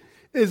 Peter,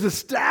 is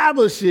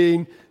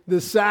establishing the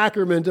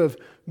sacrament of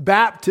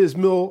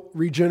baptismal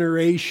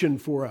regeneration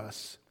for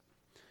us.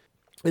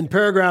 In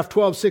paragraph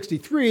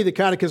 1263, the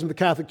Catechism of the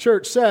Catholic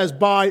Church says,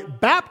 by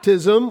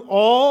baptism,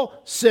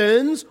 all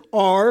sins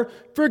are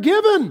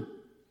forgiven.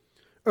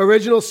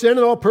 Original sin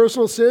and all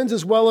personal sins,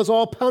 as well as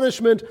all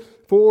punishment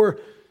for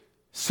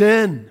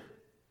sin.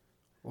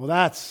 Well,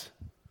 that's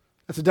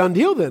a done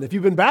deal then. If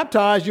you've been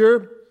baptized,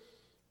 you're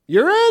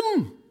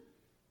in.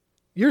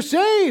 You're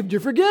saved.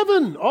 You're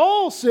forgiven.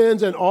 All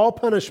sins and all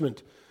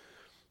punishment.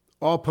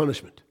 All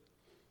punishment.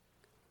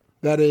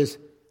 That is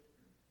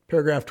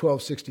paragraph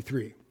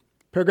 1263.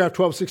 Paragraph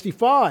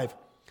 1265.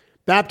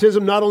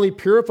 Baptism not only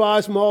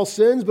purifies from all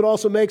sins, but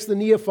also makes the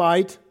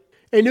neophyte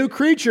a new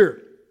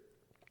creature,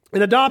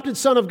 an adopted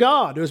son of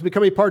God who has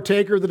become a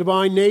partaker of the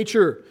divine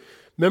nature,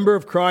 member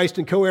of Christ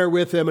and co-heir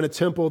with him in a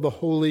temple of the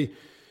Holy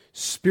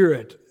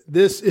Spirit.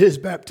 This is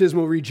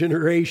baptismal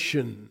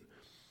regeneration.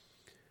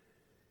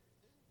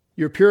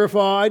 You're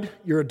purified,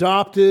 you're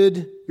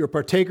adopted, you're a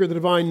partaker of the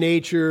divine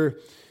nature,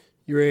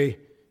 you're a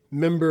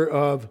member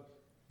of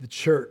the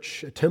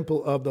church, a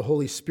temple of the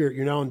Holy Spirit.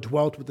 You're now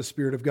indwelt with the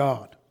Spirit of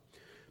God.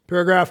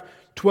 Paragraph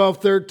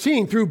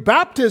 1213, through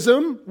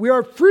baptism, we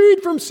are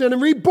freed from sin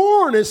and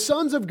reborn as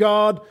sons of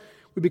God.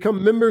 We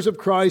become members of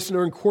Christ and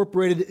are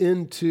incorporated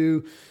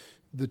into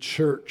the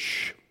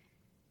church.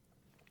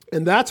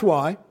 And that's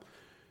why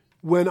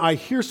when I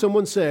hear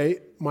someone say,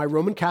 my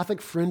Roman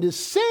Catholic friend is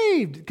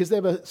saved because they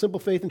have a simple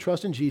faith and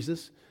trust in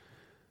Jesus,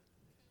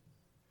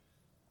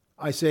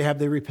 I say, have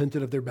they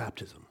repented of their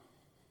baptism?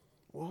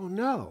 Well,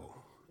 no.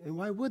 And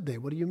why would they?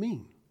 What do you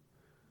mean?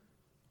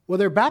 Well,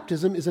 their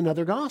baptism is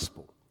another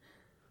gospel.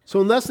 So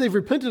unless they've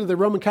repented of their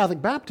Roman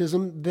Catholic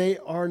baptism, they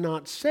are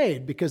not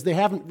saved because they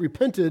haven't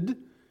repented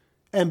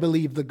and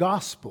believed the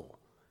gospel,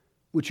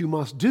 which you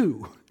must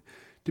do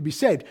to be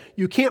saved.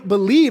 You can't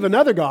believe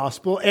another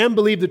gospel and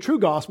believe the true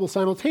gospel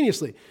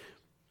simultaneously.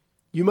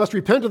 You must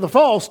repent of the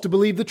false to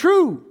believe the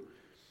true.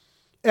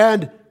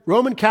 And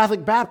Roman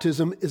Catholic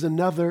baptism is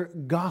another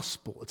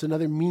gospel. It's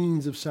another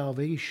means of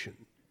salvation.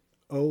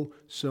 Oh,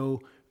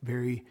 so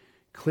very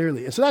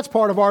clearly. And so that's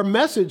part of our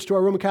message to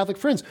our Roman Catholic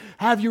friends.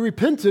 Have you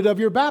repented of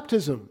your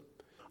baptism?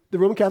 The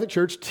Roman Catholic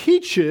Church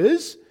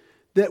teaches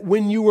that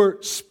when you were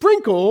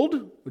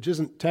sprinkled, which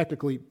isn't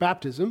technically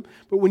baptism,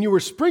 but when you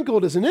were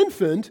sprinkled as an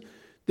infant,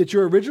 that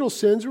your original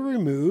sins were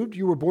removed,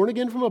 you were born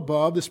again from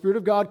above, the Spirit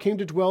of God came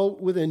to dwell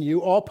within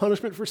you, all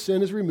punishment for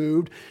sin is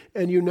removed,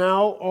 and you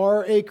now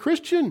are a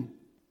Christian,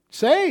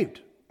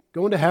 saved,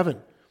 going to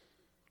heaven.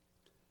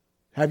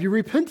 Have you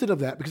repented of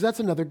that? Because that's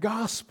another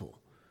gospel.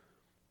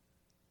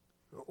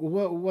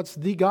 What's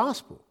the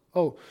gospel?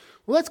 Oh,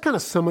 well, let's kind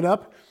of sum it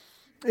up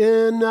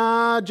in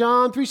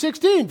John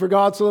 3:16. For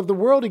God so loved the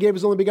world, he gave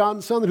his only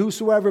begotten Son, that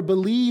whosoever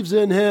believes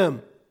in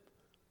him,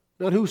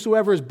 not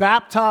whosoever is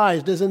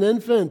baptized as an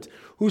infant,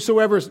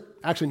 whosoever is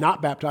actually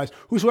not baptized,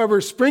 whosoever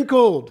is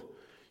sprinkled,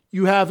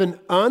 you have an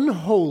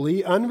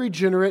unholy,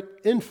 unregenerate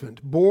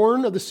infant,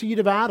 born of the seed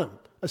of Adam,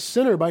 a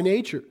sinner by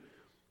nature,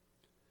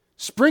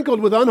 sprinkled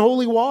with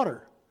unholy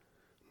water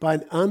by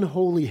an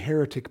unholy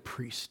heretic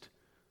priest.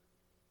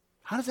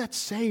 How does that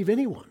save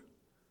anyone?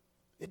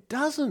 It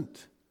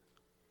doesn't.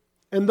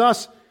 And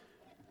thus,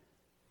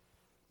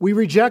 we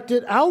reject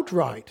it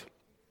outright.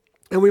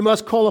 And we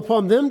must call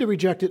upon them to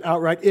reject it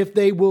outright if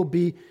they will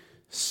be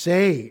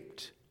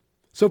saved.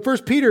 So 1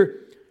 Peter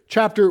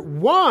chapter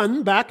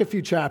 1, back a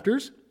few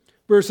chapters,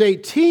 verse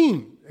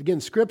 18. Again,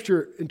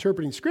 Scripture,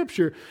 interpreting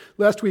Scripture,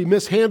 lest we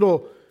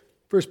mishandle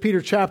 1 Peter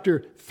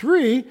chapter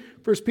 3.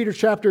 1 Peter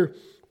chapter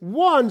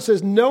 1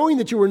 says, knowing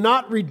that you were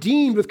not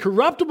redeemed with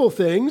corruptible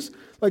things,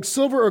 like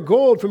silver or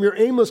gold from your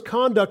aimless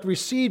conduct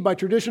received by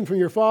tradition from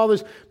your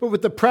fathers, but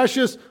with the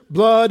precious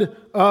blood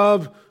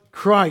of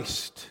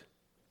Christ,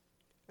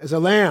 as a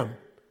lamb,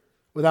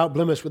 without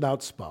blemish,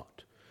 without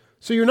spot.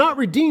 So you're not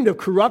redeemed of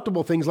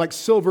corruptible things like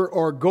silver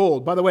or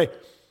gold. By the way,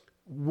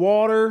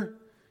 water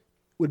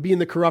would be in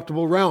the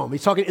corruptible realm.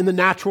 He's talking in the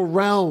natural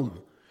realm.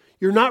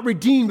 You're not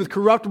redeemed with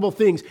corruptible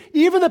things.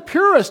 Even the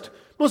purest,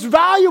 most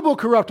valuable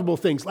corruptible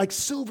things like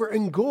silver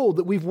and gold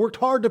that we've worked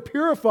hard to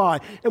purify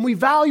and we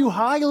value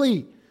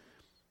highly.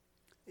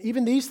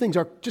 Even these things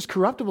are just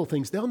corruptible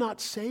things. They'll not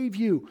save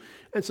you.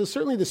 And so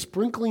certainly the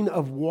sprinkling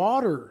of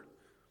water,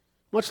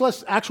 much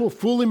less actual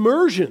full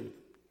immersion,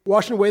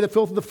 washing away the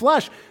filth of the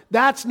flesh,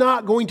 that's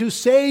not going to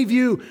save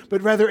you,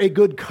 but rather a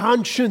good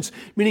conscience,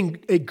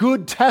 meaning a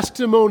good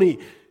testimony,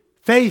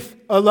 faith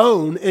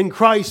alone in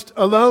Christ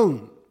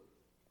alone.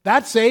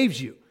 That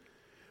saves you.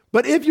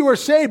 But if you are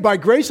saved by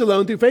grace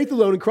alone, through faith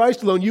alone, in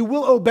Christ alone, you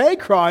will obey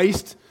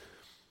Christ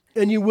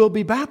and you will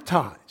be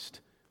baptized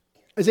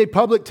as a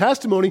public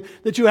testimony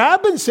that you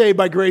have been saved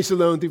by grace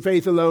alone, through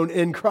faith alone,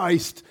 in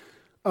Christ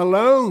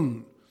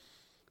alone.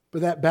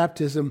 But that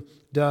baptism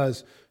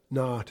does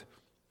not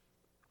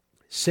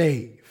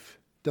save,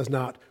 does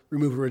not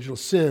remove original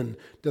sin,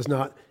 does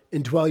not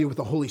indwell you with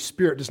the Holy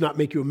Spirit, does not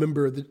make you a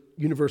member of the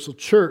universal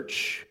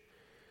church.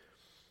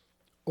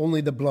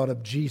 Only the blood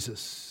of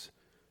Jesus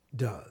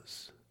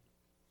does.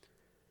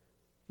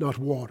 Not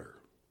water.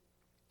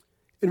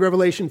 In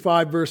Revelation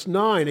 5, verse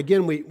 9,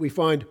 again, we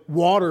find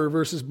water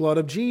versus blood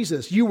of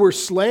Jesus. You were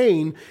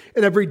slain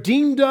and have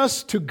redeemed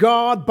us to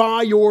God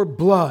by your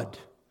blood.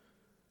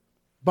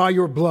 By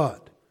your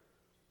blood.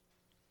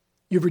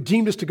 You've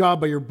redeemed us to God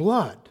by your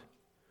blood.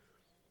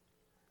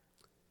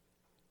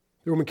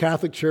 The Roman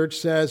Catholic Church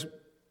says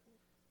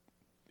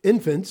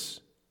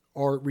infants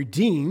are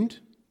redeemed,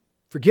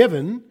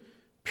 forgiven,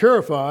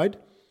 purified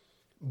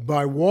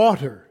by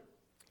water.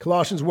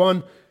 Colossians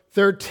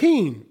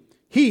 1:13.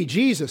 He,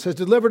 Jesus, has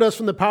delivered us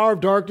from the power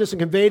of darkness and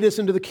conveyed us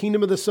into the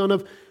kingdom of the Son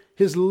of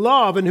His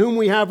love, in whom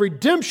we have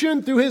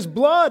redemption through His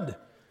blood,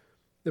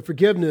 the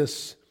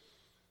forgiveness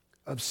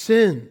of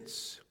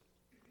sins.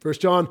 1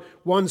 John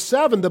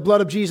 1:7, the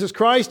blood of Jesus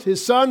Christ,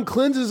 His Son,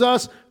 cleanses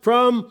us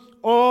from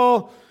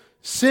all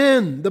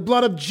sin. The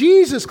blood of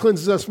Jesus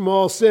cleanses us from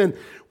all sin.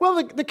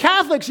 Well, the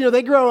Catholics,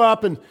 they grow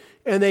up and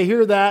they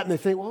hear that and they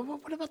think, well,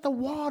 what about the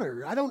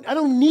water? I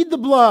don't need the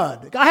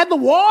blood. I had the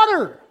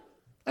water.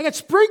 I got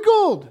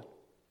sprinkled.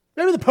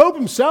 Maybe the Pope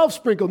himself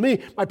sprinkled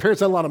me. My parents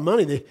had a lot of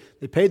money.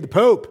 They paid the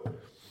Pope.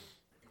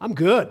 I'm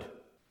good.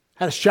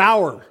 Had a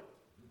shower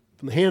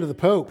from the hand of the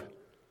Pope.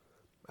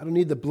 I don't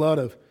need the blood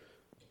of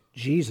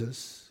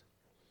Jesus.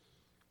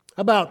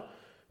 How about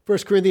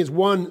 1 Corinthians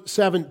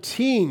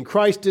 1:17?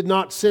 Christ did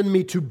not send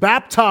me to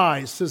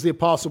baptize, says the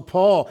Apostle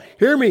Paul.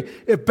 Hear me.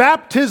 If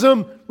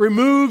baptism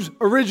removes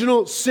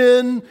original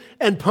sin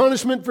and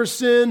punishment for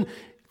sin,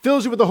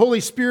 fills you with the Holy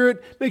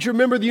Spirit, makes you a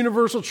member of the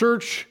universal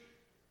church,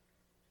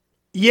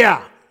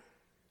 yeah,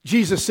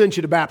 Jesus sent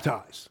you to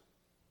baptize.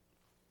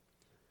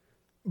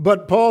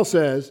 But Paul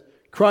says,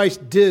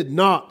 Christ did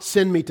not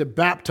send me to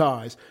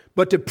baptize,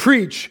 but to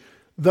preach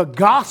the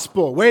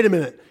gospel. Wait a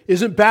minute.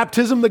 Isn't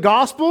baptism the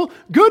gospel?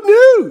 Good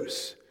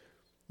news.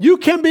 You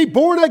can be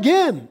born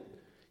again.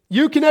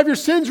 You can have your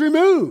sins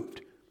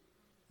removed.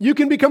 You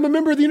can become a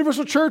member of the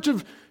universal church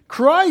of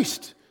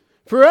Christ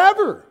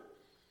forever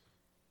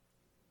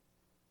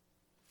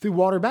through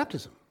water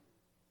baptism.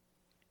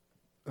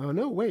 Oh,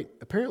 no, wait.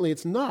 Apparently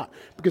it's not.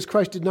 Because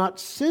Christ did not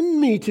send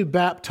me to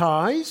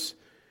baptize,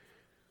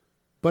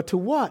 but to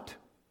what?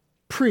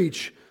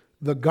 Preach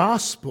the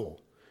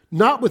gospel.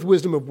 Not with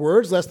wisdom of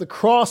words, lest the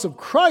cross of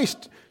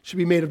Christ should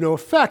be made of no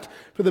effect.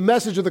 For the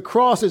message of the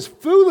cross is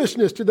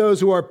foolishness to those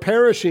who are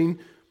perishing.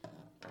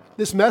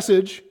 This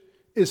message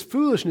is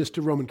foolishness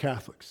to Roman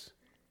Catholics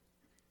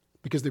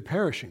because they're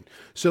perishing.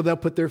 So they'll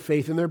put their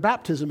faith in their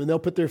baptism, and they'll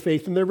put their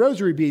faith in their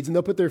rosary beads, and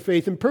they'll put their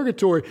faith in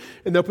purgatory,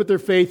 and they'll put their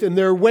faith in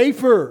their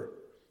wafer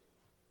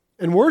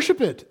and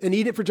worship it and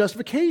eat it for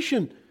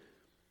justification.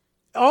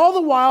 All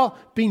the while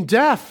being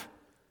deaf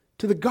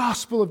to the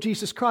gospel of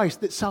Jesus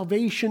Christ, that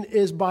salvation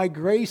is by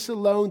grace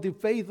alone, through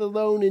faith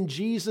alone, in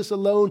Jesus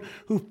alone,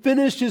 who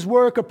finished His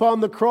work upon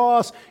the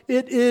cross.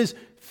 It is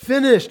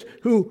finished.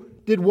 Who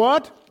did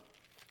what?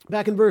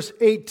 Back in verse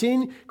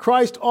 18,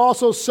 Christ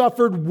also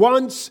suffered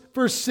once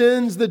for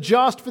sins, the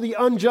just for the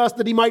unjust,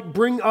 that He might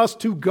bring us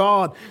to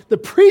God. The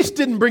priest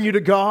didn't bring you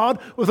to God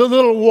with a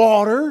little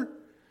water.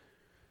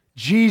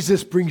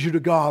 Jesus brings you to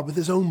God with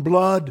His own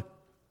blood.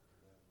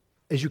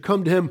 As you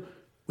come to Him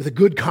with a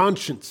good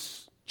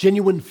conscience,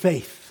 genuine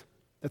faith.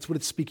 That's what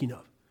it's speaking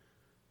of.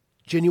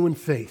 Genuine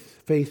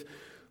faith. Faith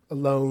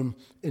alone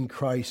in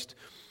Christ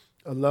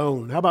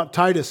alone. How about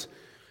Titus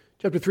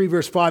chapter 3,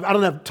 verse 5? I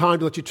don't have time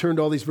to let you turn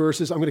to all these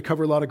verses. I'm going to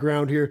cover a lot of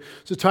ground here.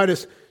 So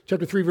Titus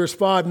chapter 3, verse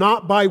 5,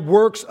 not by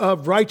works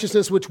of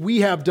righteousness which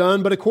we have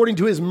done, but according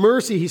to His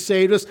mercy He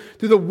saved us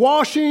through the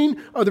washing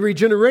of the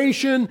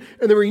regeneration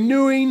and the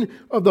renewing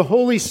of the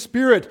Holy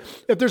Spirit.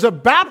 If there's a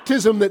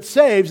baptism that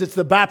saves, it's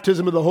the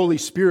baptism of the Holy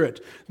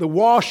Spirit. The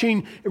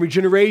washing and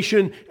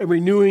regeneration and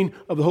renewing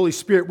of the Holy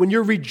Spirit. When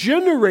you're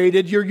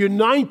regenerated, you're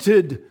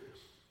united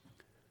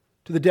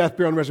to the death,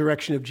 burial, and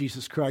resurrection of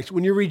Jesus Christ.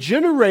 When you're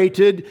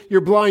regenerated,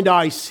 your blind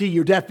eyes see,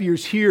 your deaf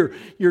ears hear,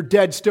 your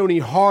dead, stony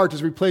heart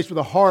is replaced with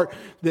a heart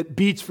that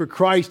beats for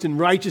Christ in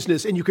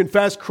righteousness, and you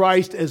confess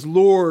Christ as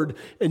Lord,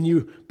 and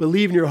you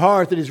believe in your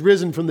heart that He's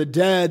risen from the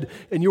dead,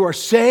 and you are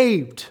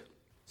saved.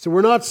 So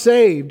we're not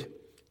saved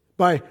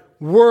by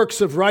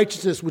works of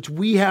righteousness which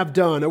we have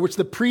done, or which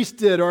the priest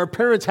did, or our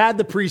parents had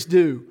the priest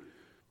do.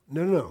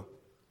 No.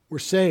 We're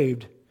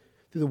saved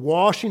through the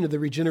washing of the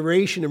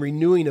regeneration and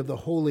renewing of the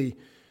Holy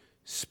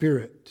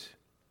Spirit.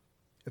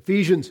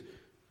 Ephesians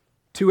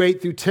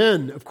 2:8 through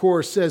 10, of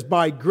course, says,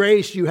 by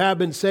grace you have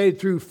been saved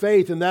through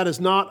faith, and that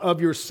is not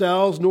of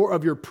yourselves, nor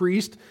of your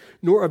priest,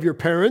 nor of your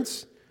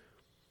parents.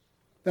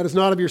 That is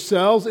not of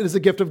yourselves. It is a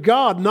gift of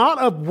God, not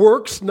of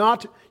works,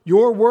 not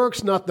your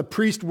works, not the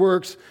priest's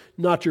works,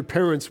 not your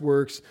parents'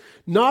 works,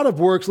 not of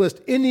works,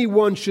 lest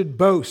anyone should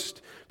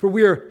boast. For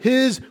we are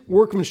His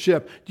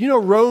workmanship. Do you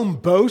know Rome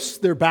boasts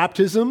their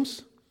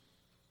baptisms?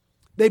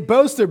 They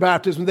boast their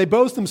baptism. They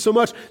boast them so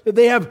much that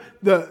they have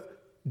the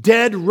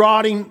dead,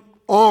 rotting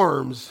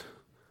arms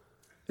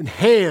and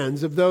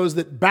hands of those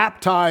that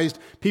baptized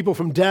people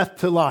from death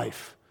to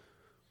life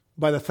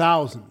by the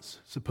thousands,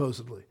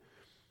 supposedly,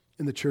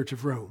 in the Church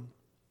of Rome.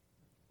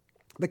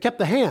 They kept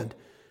the hand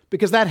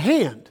because that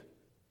hand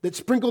that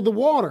sprinkled the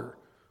water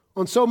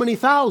on so many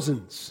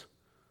thousands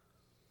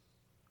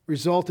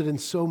resulted in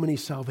so many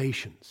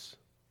salvations.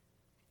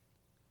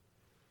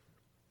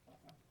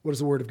 What does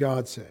the Word of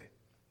God say?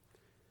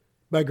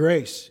 By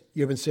grace,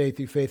 you have been saved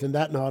through faith, and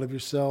that not of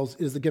yourselves.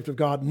 It is the gift of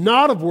God,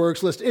 not of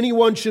works, lest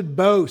anyone should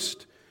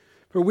boast.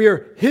 For we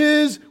are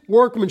His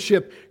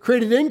workmanship,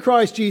 created in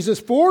Christ Jesus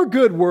for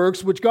good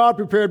works, which God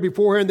prepared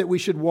beforehand that we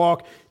should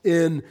walk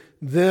in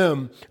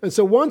them. And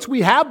so once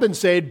we have been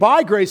saved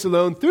by grace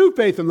alone, through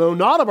faith alone,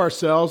 not of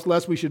ourselves,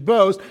 lest we should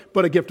boast,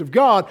 but a gift of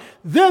God,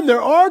 then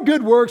there are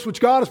good works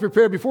which God has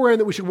prepared beforehand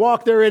that we should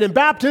walk therein, and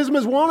baptism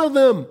is one of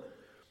them.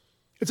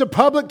 It's a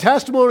public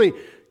testimony.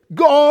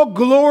 All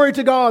glory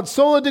to God,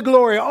 sola de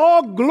gloria,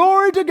 all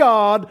glory to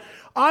God.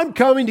 I'm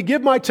coming to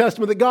give my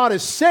testimony that God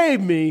has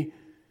saved me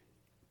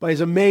by His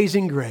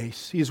amazing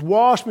grace. He has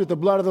washed me with the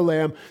blood of the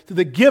Lamb through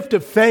the gift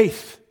of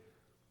faith.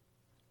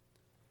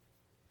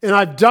 And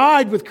I've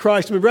died with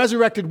Christ and been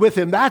resurrected with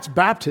Him. That's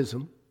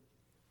baptism.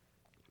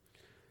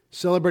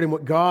 Celebrating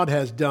what God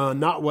has done,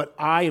 not what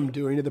I am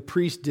doing or the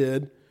priest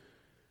did,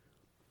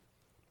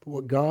 but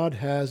what God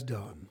has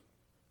done.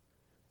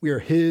 We are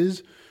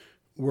His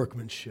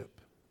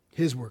workmanship.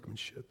 His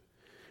workmanship.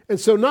 And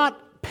so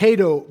not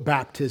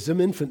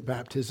paedo-baptism, infant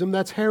baptism,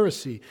 that's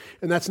heresy.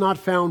 And that's not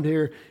found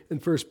here in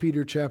 1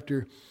 Peter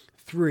chapter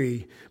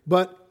 3.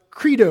 But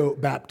credo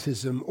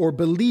baptism or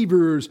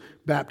believer's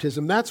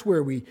baptism, that's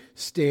where we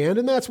stand.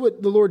 And that's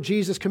what the Lord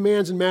Jesus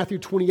commands in Matthew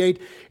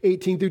 28,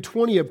 18 through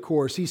 20, of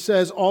course. He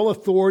says, all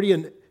authority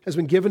has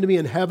been given to me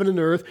in heaven and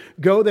earth.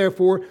 Go,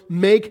 therefore,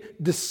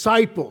 make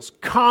disciples,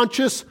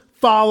 conscious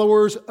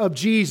followers of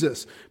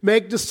Jesus.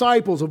 Make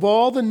disciples of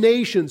all the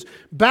nations,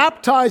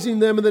 baptizing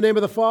them in the name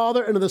of the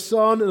Father and of the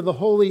Son and of the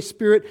Holy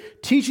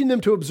Spirit, teaching them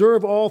to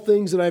observe all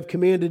things that I have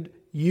commanded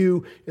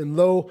you. And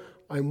lo,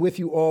 I'm with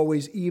you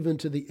always, even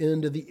to the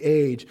end of the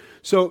age.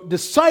 So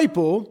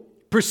disciple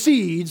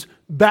precedes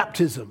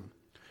baptism.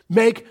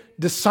 Make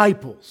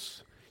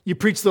disciples. You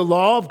preach the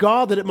law of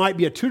God that it might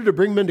be a tutor to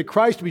bring men to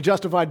Christ to be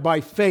justified by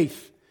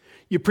faith.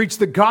 You preach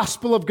the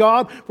gospel of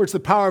God, for it's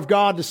the power of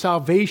God to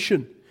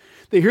salvation.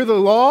 They hear the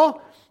law,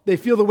 they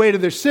feel the weight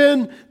of their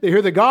sin, they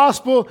hear the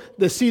gospel,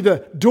 they see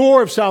the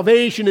door of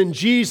salvation in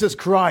Jesus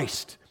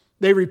Christ.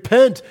 They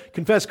repent,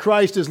 confess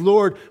Christ as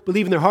Lord,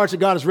 believe in their hearts that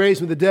God has raised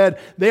from the dead.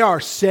 They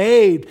are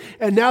saved,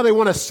 and now they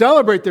want to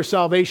celebrate their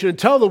salvation and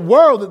tell the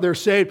world that they're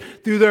saved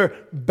through their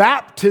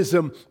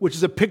baptism, which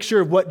is a picture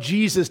of what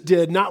Jesus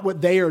did, not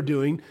what they are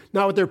doing,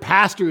 not what their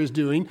pastor is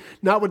doing,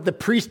 not what the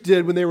priest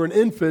did when they were an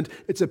infant.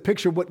 It's a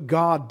picture of what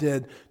God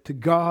did. To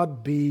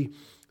God be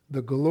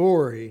the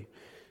glory.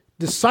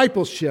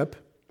 Discipleship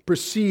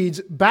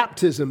precedes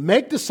baptism.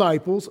 Make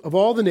disciples of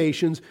all the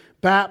nations,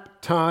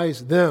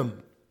 baptize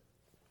them.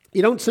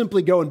 You don't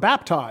simply go and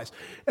baptize.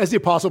 As the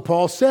Apostle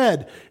Paul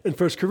said in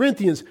 1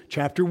 Corinthians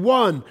chapter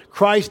 1,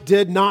 Christ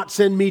did not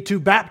send me to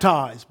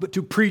baptize, but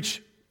to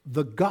preach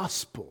the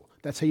gospel.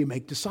 That's how you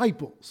make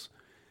disciples.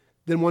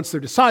 Then once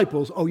they're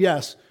disciples, oh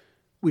yes,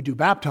 we do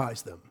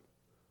baptize them.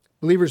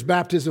 Believers'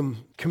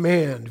 baptism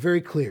command,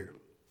 very clear.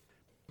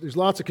 There's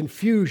lots of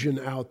confusion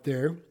out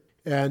there.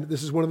 And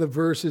this is one of the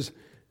verses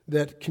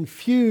that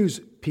confuse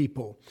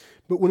people.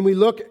 But when we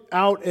look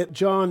out at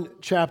John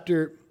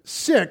chapter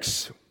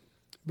 6,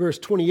 verse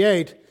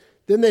 28,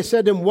 then they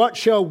said to him, what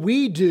shall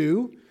we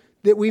do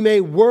that we may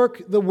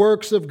work the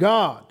works of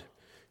God?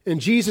 And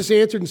Jesus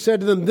answered and said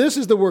to them, this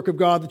is the work of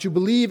God, that you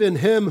believe in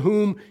Him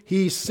whom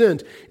He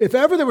sent. If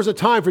ever there was a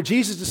time for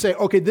Jesus to say,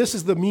 okay, this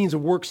is the means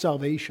of work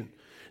salvation.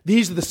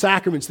 These are the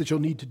sacraments that you'll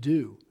need to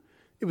do.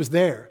 It was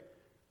there.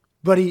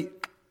 But He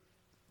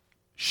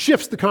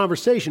shifts the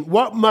conversation.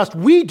 What must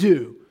we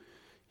do?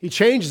 He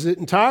changes it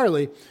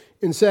entirely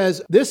and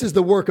says, this is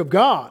the work of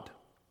God,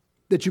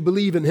 that you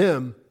believe in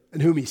Him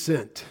and whom He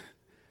sent.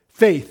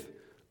 Faith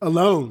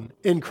alone,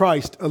 in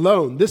Christ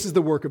alone. This is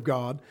the work of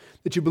God,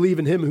 that you believe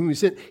in Him whom He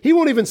sent. He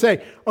won't even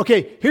say,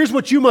 okay, here's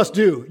what you must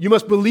do. You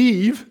must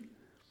believe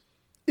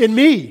in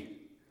me.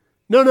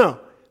 No.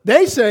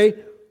 They say,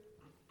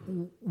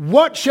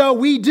 what shall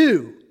we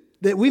do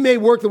that we may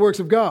work the works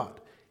of God?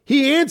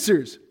 He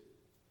answers,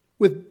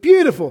 with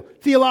beautiful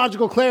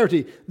theological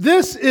clarity,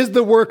 this is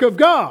the work of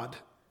God,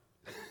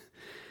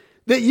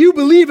 that you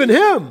believe in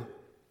Him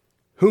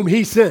whom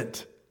He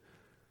sent.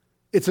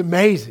 It's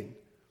amazing.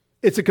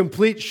 It's a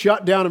complete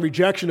shutdown and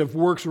rejection of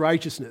works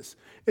righteousness.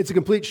 It's a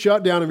complete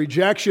shutdown and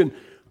rejection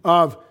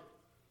of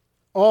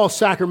all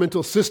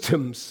sacramental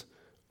systems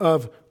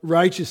of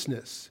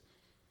righteousness.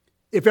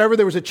 If ever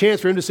there was a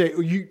chance for Him to say,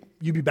 oh, you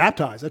be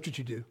baptized, that's what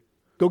you do.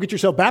 Go get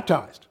yourself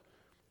baptized.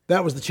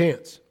 That was the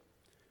chance.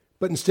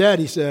 But instead,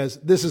 He says,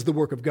 this is the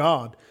work of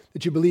God,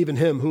 that you believe in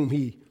Him whom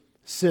He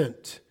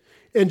sent.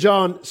 In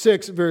John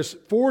 6, verse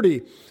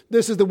 40,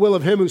 this is the will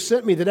of Him who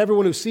sent me, that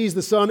everyone who sees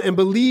the Son and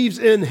believes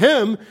in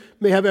Him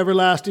may have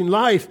everlasting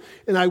life,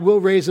 and I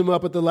will raise him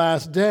up at the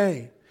last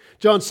day.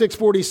 John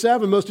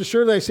 6:47, most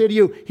assuredly I say to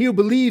you, he who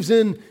believes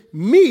in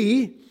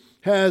me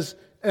has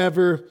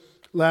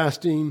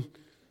everlasting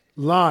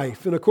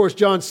life. And of course,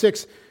 John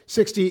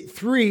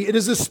 6:63, it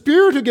is the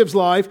Spirit who gives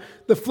life,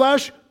 the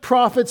flesh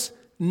profits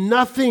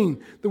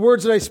nothing. The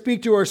words that I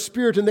speak to are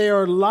spirit and they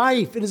are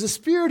life. It is the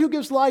Spirit who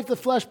gives life, the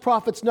flesh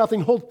profits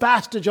nothing. Hold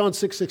fast to John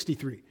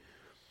 6:63.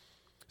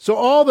 So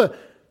all the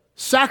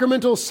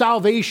sacramental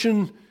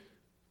salvation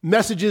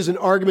messages and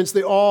arguments,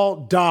 they all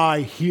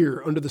die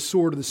here under the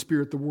sword of the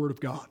Spirit, the Word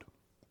of God.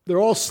 They're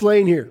all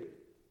slain here.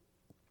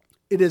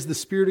 It is the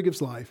Spirit who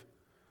gives life.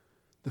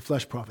 The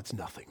flesh profits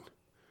nothing.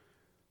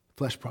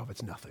 Flesh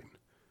profits nothing.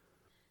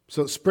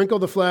 So sprinkle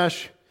the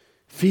flesh,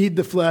 feed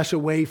the flesh a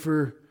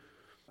wafer,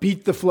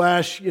 beat the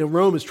flesh.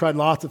 Rome has tried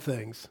lots of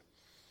things.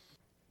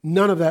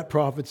 None of that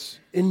profits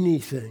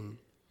anything.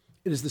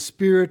 It is the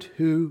Spirit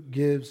who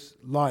gives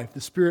life.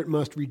 The Spirit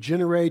must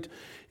regenerate,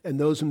 and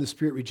those whom the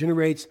Spirit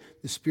regenerates,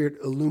 the Spirit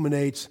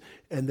illuminates,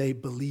 and they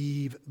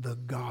believe the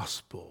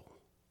gospel.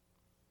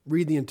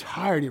 Read the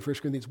entirety of 1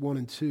 Corinthians 1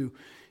 and 2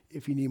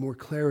 if you need more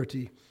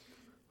clarity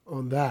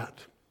on that.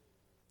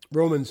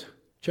 Romans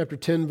chapter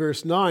 10,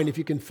 verse 9, if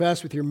you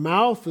confess with your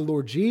mouth the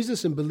Lord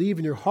Jesus and believe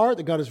in your heart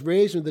that God has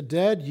raised him from the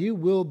dead, you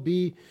will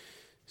be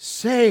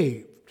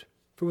saved.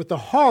 For with the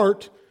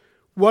heart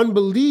one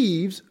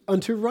believes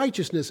unto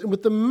righteousness, and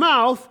with the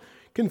mouth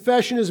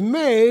confession is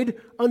made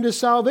unto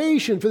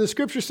salvation. For the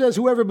Scripture says,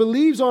 whoever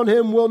believes on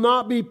him will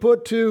not be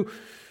put to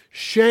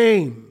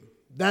shame.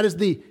 That is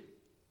the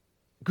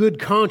good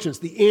conscience,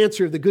 the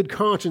answer of the good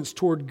conscience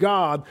toward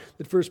God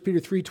that 1 Peter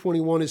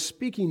 3:21 is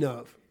speaking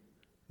of.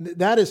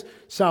 That is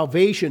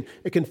salvation,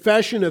 a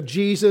confession of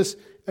Jesus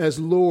as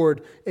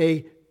Lord,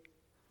 a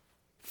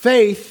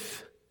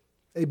faith,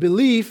 a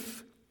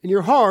belief in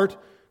your heart,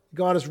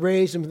 God has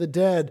raised him from the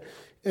dead.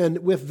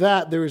 And with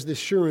that, there is the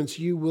assurance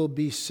you will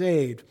be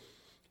saved.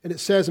 And it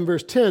says in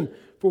verse 10,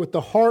 for with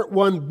the heart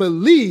one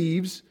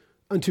believes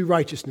unto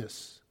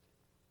righteousness.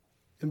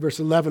 In verse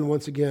 11,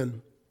 once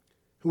again,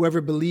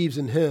 whoever believes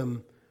in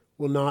him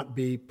will not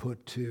be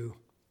put to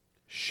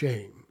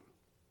shame.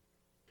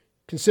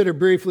 Consider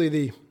briefly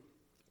the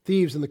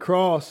thieves on the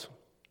cross.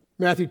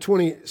 Matthew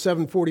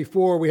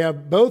 27:44, we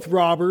have both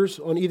robbers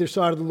on either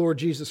side of the Lord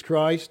Jesus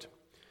Christ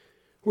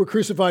who were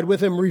crucified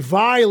with him,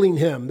 reviling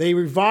him. They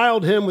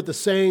reviled him with the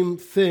same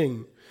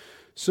thing.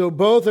 So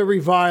both are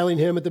reviling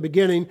him at the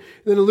beginning.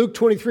 Then in Luke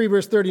 23,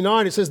 verse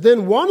 39, it says,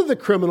 then one of the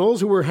criminals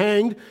who were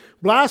hanged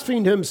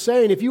blasphemed him,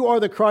 saying, if you are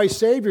the Christ,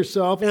 save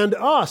yourself and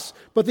us.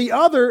 But the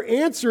other,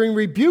 answering,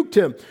 rebuked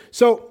him.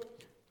 So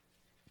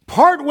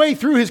partway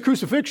through his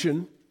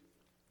crucifixion,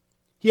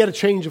 he had a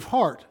change of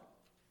heart.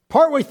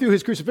 Partway through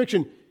his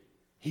crucifixion,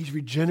 he's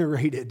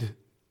regenerated.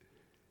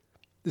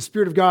 The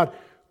Spirit of God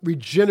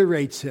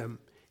regenerates him.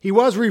 He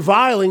was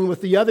reviling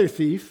with the other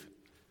thief,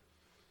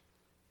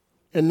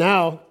 and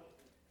now,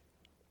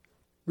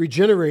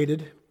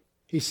 regenerated,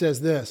 he says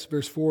this,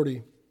 verse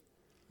 40,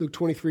 Luke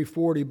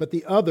 23:40, but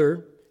the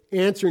other,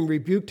 answering,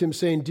 rebuked him,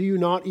 saying, do you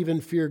not even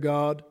fear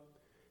God,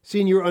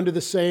 seeing you are under the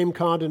same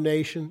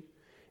condemnation?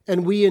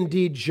 And we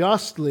indeed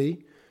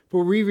justly,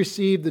 for we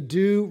receive the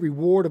due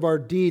reward of our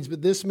deeds,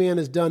 but this man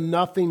has done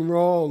nothing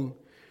wrong.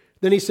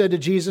 Then he said to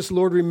Jesus,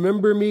 Lord,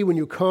 remember me when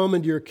you come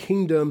into your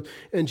kingdom.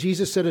 And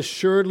Jesus said,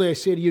 assuredly, I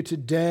say to you,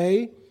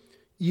 today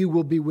you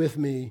will be with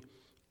me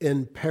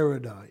in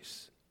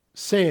paradise.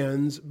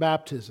 Sans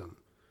baptism.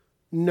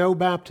 No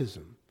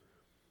baptism.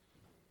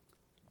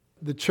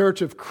 The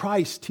Church of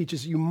Christ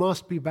teaches you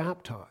must be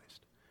baptized.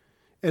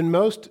 And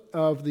most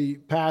of the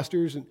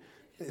pastors, and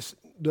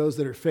those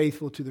that are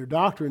faithful to their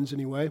doctrines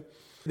anyway,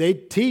 they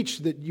teach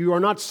that you are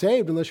not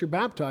saved unless you're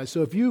baptized.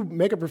 So if you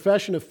make a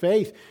profession of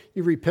faith,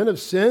 you repent of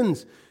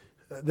sins,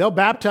 they'll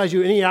baptize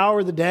you any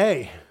hour of the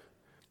day.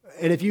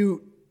 And if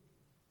you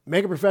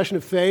make a profession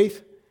of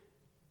faith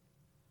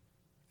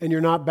and you're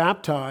not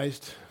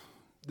baptized,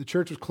 the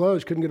church was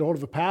closed, couldn't get a hold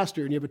of a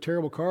pastor, and you have a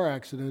terrible car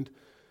accident,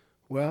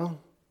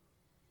 well,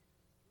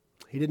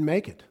 he didn't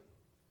make it.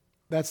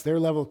 That's their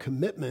level of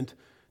commitment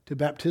to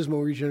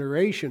baptismal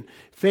regeneration.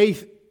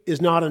 Faith is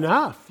not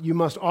enough. You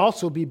must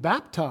also be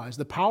baptized.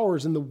 The power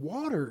is in the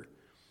water.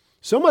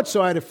 So much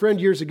so, I had a friend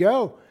years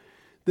ago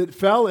that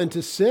fell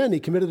into sin. He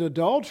committed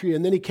adultery,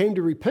 and then he came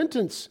to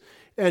repentance.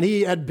 And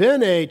he had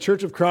been a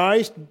Church of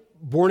Christ,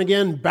 born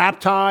again,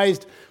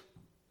 baptized,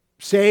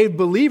 saved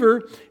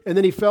believer, and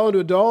then he fell into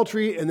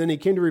adultery, and then he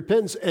came to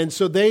repentance. And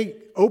so they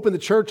opened the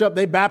church up.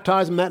 They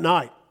baptized him that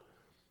night.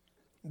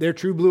 They're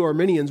true blue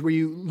Arminians, where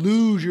you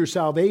lose your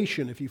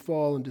salvation if you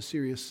fall into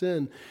serious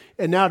sin.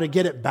 And now to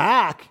get it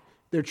back,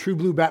 they're true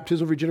blue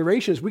baptismal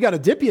regeneration. We got to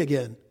dip you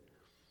again.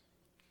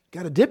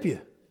 Got to dip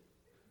you.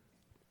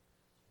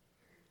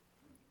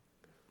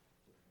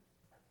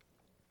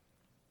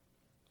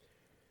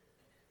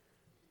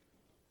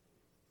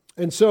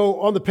 And so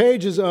on the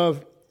pages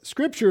of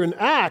Scripture in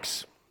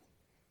Acts,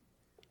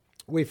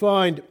 we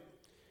find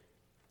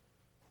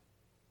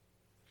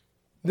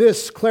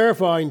this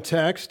clarifying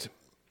text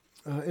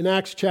in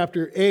Acts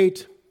chapter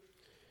 8.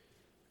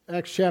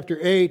 Acts chapter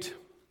 8.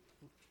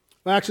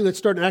 Well, actually, let's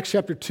start in Acts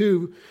chapter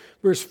 2,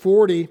 verse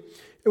 40.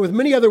 And with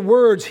many other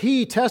words,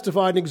 he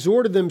testified and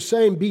exhorted them,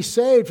 saying, be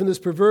saved from this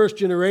perverse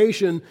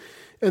generation.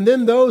 And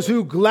then those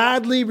who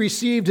gladly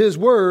received his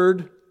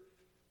word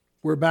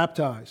were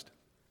baptized.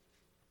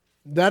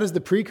 That is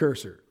the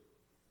precursor.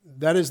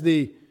 That is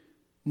the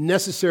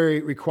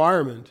necessary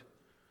requirement.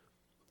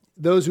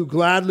 Those who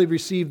gladly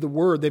receive the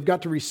word, they've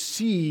got to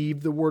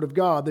receive the word of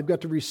God. They've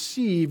got to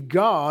receive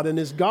God and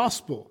his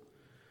gospel.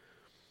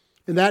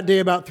 In that day,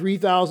 about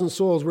 3,000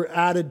 souls were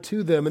added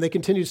to them, and they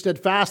continued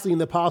steadfastly in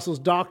the apostles'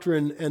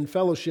 doctrine and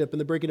fellowship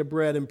and the breaking of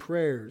bread and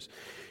prayers.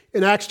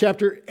 In Acts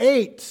chapter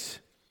 8,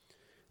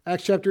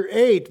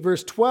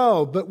 verse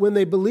 12, but when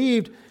they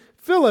believed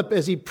Philip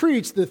as he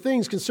preached the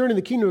things concerning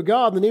the kingdom of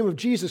God in the name of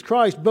Jesus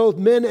Christ, both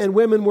men and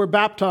women were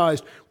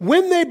baptized.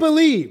 When they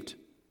believed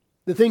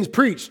the things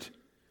preached,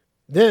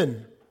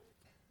 then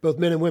both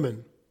men and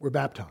women were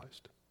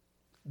baptized.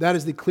 That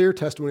is the clear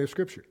testimony of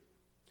Scripture.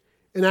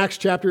 In Acts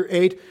chapter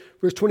 8,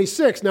 verse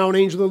 26, now an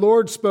angel of the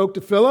Lord spoke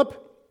to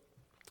Philip,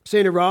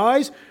 saying,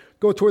 arise,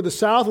 go toward the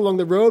south along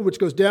the road which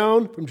goes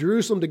down from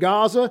Jerusalem to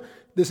Gaza.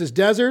 This is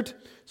desert.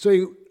 So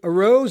he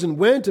arose and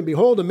went, and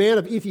behold, a man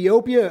of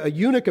Ethiopia, a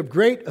eunuch of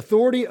great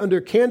authority under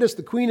Candace,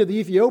 the queen of the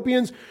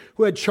Ethiopians,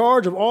 who had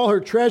charge of all her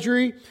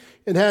treasury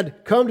and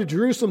had come to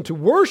Jerusalem to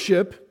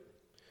worship,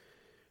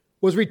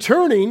 was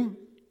returning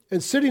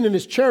and sitting in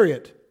his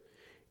chariot.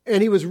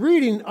 And he was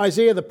reading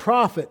Isaiah the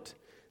prophet.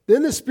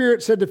 Then the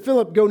Spirit said to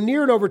Philip, go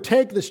near and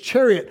overtake this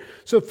chariot.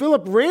 So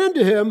Philip ran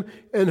to him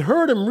and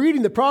heard him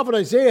reading the prophet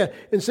Isaiah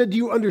and said, do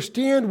you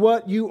understand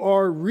what you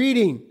are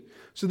reading?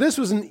 So this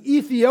was an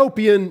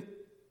Ethiopian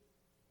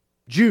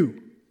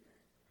Jew,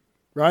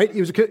 right?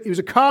 He was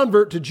a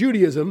convert to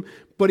Judaism,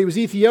 but he was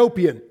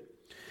Ethiopian.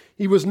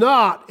 He was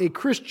not a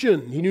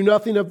Christian. He knew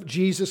nothing of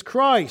Jesus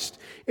Christ.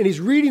 And he's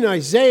reading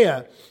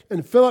Isaiah,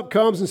 and Philip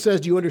comes and says,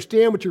 do you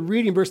understand what you're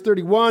reading? Verse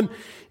 31,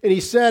 and he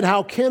said,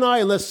 how can I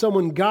unless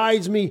someone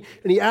guides me?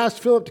 And he asked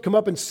Philip to come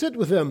up and sit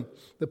with him.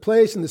 The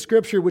place in the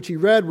scripture which he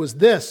read was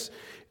this,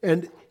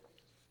 and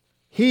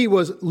he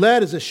was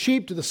led as a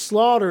sheep to the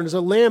slaughter, and as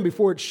a lamb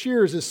before its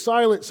shears is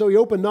silent, so he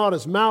opened not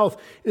his mouth.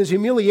 In his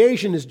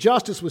humiliation, his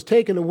justice was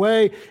taken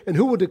away, and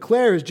who will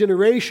declare his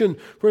generation?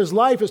 For his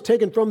life is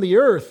taken from the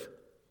earth.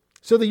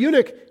 So the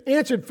eunuch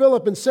answered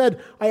Philip and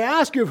said, I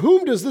ask you, of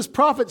whom does this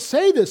prophet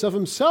say this, of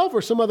himself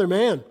or some other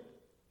man?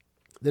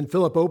 Then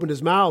Philip opened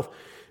his mouth,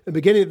 and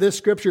beginning at this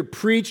scripture,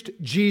 preached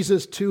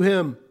Jesus to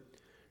him.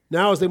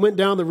 Now as they went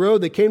down the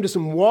road, they came to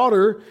some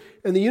water,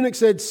 and the eunuch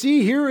said,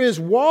 see, here is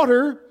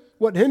water.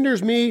 What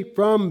hinders me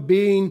from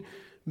being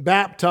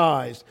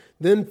baptized?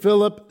 Then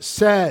Philip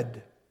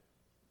said,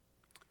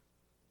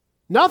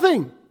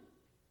 nothing.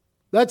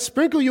 Let's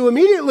sprinkle you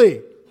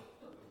immediately,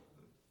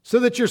 so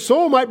that your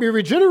soul might be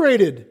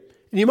regenerated,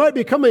 and you might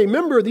become a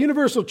member of the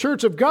universal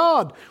church of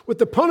God, with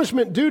the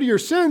punishment due to your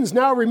sins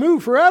now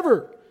removed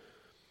forever.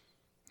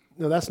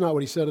 No, that's not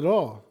what he said at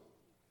all.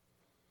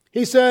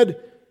 He said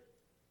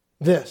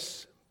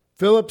this.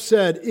 Philip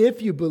said,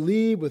 if you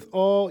believe with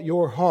all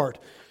your heart.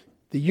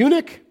 The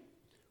eunuch,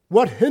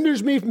 what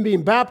hinders me from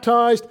being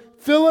baptized?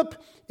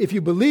 Philip, if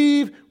you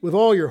believe with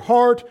all your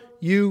heart,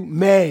 you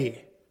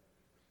may.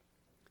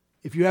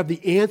 If you have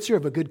the answer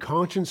of a good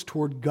conscience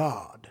toward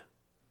God,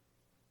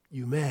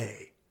 you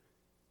may.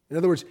 In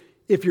other words,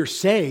 if you're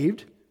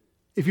saved,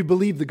 if you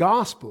believe the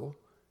gospel,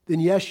 then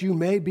yes, you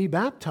may be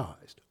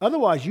baptized.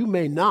 Otherwise, you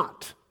may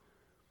not,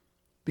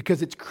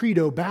 because it's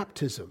credo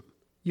baptism.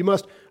 You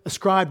must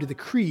ascribe to the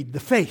creed, the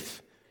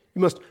faith.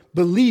 You must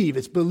believe.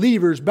 It's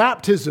believer's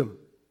baptism.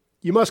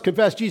 You must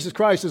confess Jesus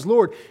Christ as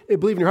Lord and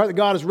believe in your heart that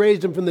God has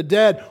raised him from the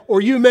dead,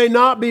 or you may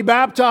not be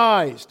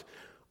baptized.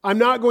 I'm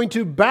not going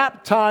to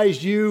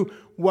baptize you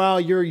while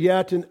you're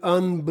yet an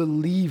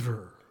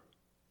unbeliever.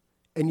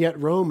 And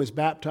yet Rome has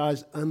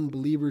baptized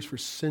unbelievers for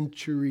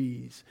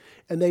centuries.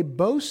 And they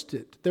boast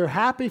it. They're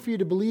happy for you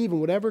to believe in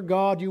whatever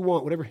God you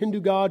want, whatever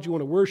Hindu God you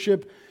want to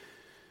worship,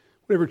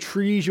 whatever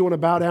trees you want to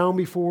bow down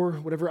before,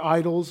 whatever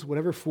idols,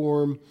 whatever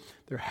form.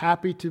 They're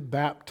happy to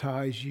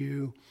baptize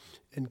you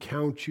and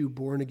count you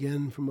born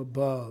again from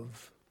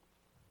above,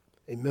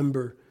 a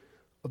member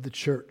of the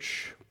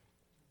church.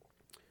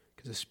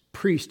 Because a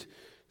priest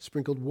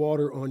sprinkled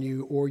water on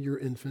you or your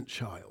infant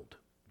child.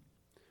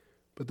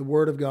 But the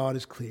word of God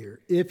is clear.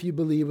 If you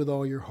believe with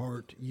all your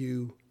heart,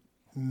 you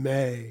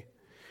may.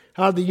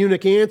 How did the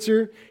eunuch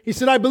answer? He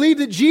said, I believe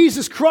that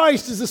Jesus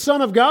Christ is the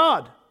Son of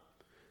God.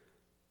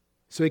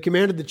 So he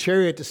commanded the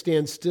chariot to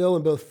stand still,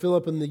 and both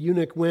Philip and the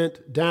eunuch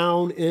went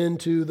down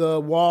into the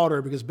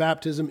water, because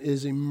baptism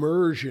is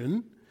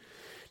immersion.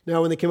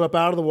 Now when they came up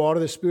out of the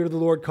water, the Spirit of the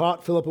Lord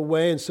caught Philip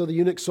away, and so the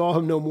eunuch saw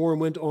him no more and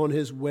went on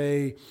his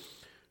way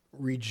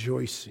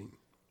rejoicing.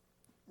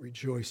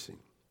 Rejoicing.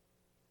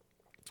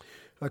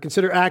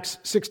 Consider Acts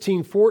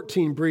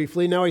 16:14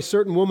 briefly. Now a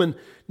certain woman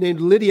named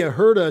Lydia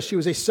heard us. She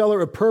was a seller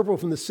of purple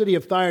from the city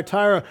of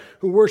Thyatira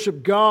who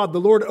worshiped God.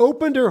 The Lord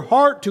opened her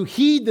heart to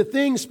heed the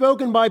things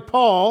spoken by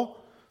Paul.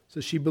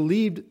 So she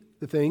believed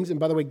the things. And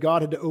by the way,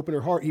 God had to open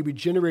her heart. He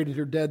regenerated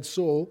her dead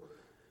soul.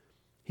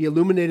 He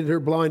illuminated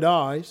her blind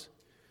eyes.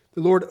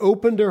 The Lord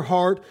opened her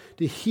heart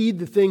to heed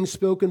the things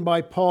spoken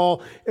by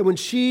Paul. And when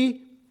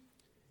she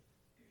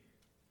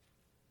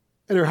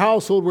and her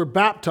household were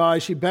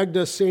baptized, she begged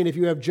us, saying, if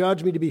you have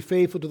judged me to be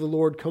faithful to the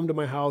Lord, come to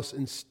my house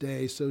and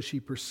stay. So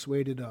she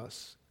persuaded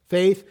us.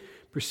 Faith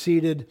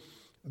preceded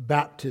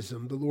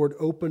baptism. The Lord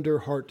opened her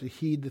heart to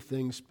heed the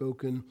things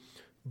spoken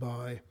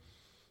by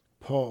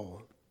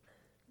Paul.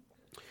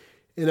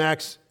 In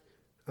Acts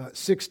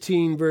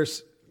 16,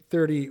 verse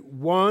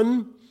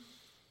 31.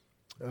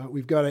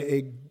 We've got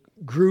a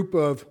group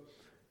of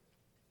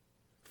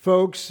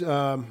folks.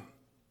 I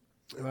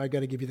got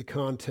to give you the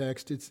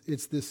context.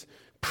 It's this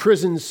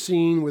prison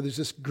scene where there's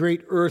this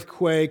great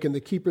earthquake, and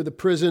the keeper of the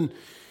prison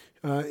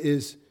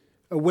is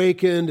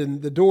awakened,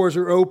 and the doors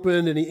are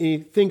open, and he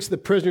thinks the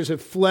prisoners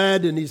have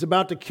fled, and he's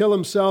about to kill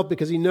himself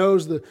because he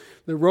knows the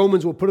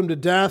Romans will put him to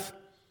death.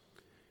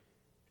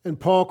 And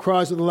Paul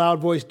cries with a loud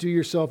voice, "Do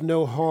yourself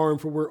no harm,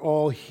 for we're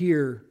all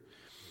here."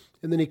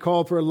 And then he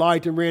called for a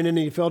light and ran in, and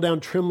he fell down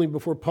trembling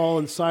before Paul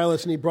and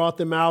Silas, and he brought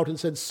them out and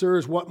said,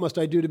 "Sirs, what must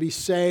I do to be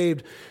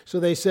saved?" So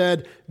they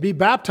said, "Be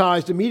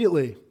baptized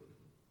immediately."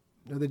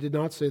 No, they did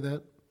not say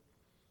that.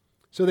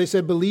 So they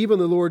said, "Believe on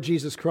the Lord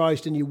Jesus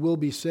Christ, and you will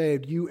be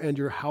saved, you and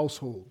your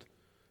household."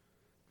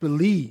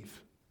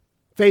 Believe.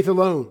 Faith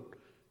alone,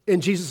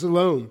 in Jesus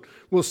alone,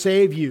 will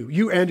save you,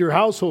 you and your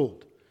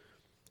household.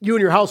 You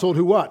and your household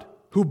who what?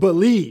 Who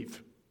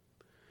believe.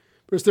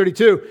 Verse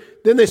 32,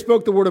 then they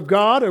spoke the word of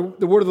God, or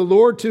the word of the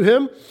Lord to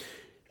him,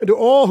 and to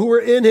all who were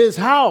in his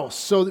house.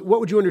 So what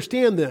would you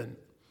understand then?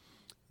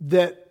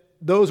 That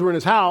those who were in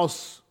his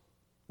house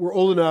were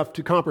old enough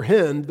to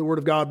comprehend the word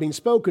of God being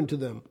spoken to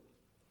them.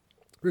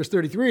 Verse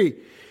 33,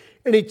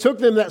 and he took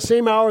them that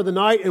same hour of the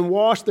night and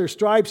washed their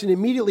stripes, and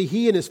immediately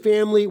he and his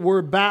family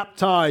were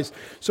baptized.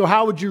 So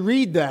how would you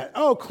read that?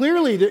 Oh,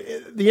 clearly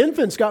the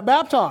infants got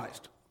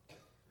baptized.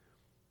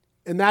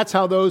 And that's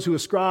how those who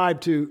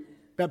ascribe to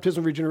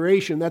baptismal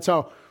regeneration, that's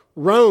how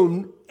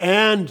Rome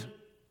and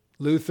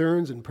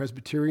Lutherans and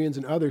Presbyterians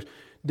and others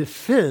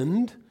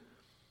defend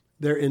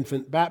their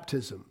infant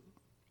baptism.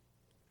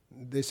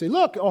 They say,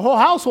 look, a whole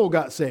household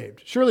got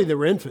saved. Surely there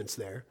were infants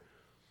there.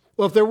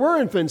 Well, if there were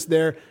infants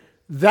there,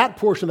 that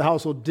portion of the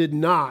household did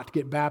not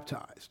get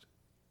baptized,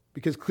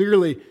 because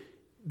clearly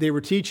they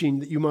were teaching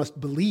that you must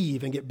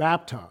believe and get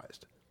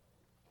baptized.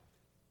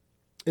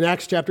 In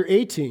Acts chapter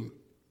 18,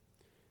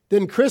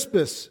 then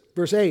Crispus,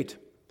 verse 8,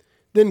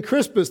 then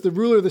Crispus, the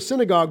ruler of the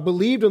synagogue,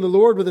 believed on the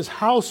Lord with his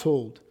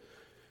household,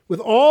 with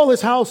all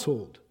his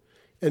household.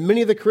 And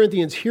many of the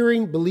Corinthians,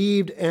 hearing,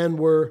 believed and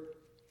were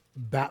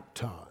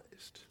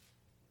baptized.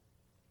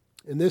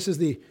 And this is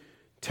the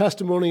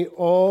testimony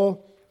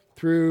all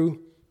through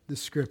the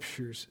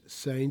Scriptures,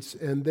 saints.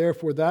 And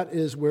therefore that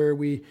is where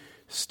we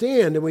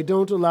stand. And we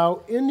don't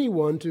allow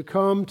anyone to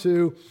come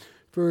to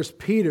 1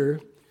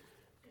 Peter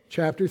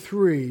chapter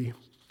 3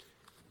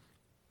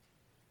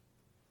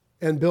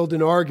 and build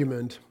an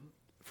argument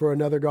for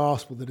another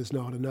gospel that is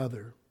not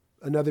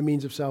another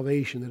means of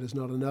salvation that is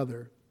not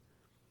another.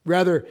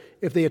 Rather,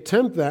 if they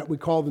attempt that, we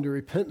call them to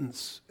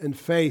repentance and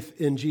faith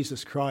in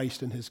Jesus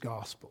Christ and his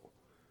gospel.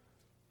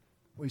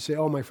 We say,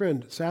 oh, my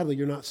friend, sadly,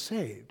 you're not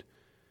saved.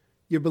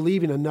 You're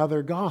believing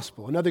another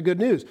gospel, another good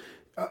news.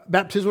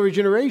 Baptismal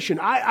regeneration.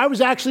 I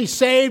was actually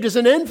saved as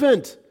an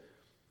infant.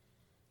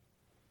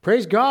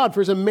 Praise God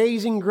for his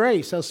amazing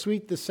grace. How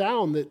sweet the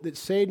sound that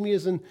saved me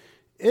as an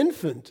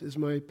infant, as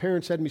my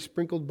parents had me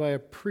sprinkled by a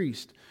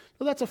priest.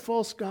 Well, that's a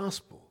false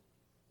gospel.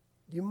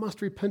 You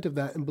must repent of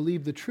that and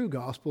believe the true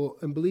gospel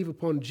and believe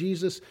upon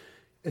Jesus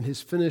and his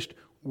finished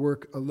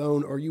work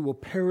alone, or you will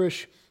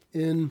perish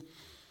in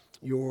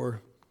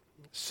your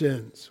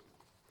sins.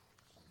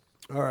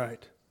 All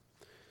right.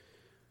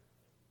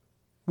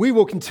 We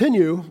will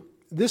continue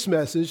this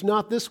message,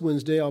 not this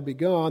Wednesday, I'll be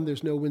gone.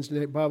 There's no Wednesday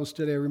night Bible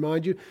study, I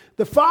remind you.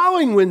 The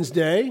following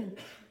Wednesday,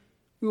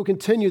 we will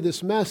continue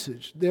this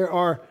message. There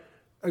are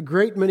a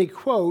great many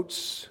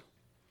quotes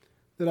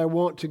that I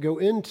want to go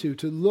into,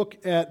 to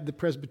look at the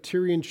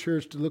Presbyterian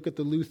church, to look at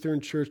the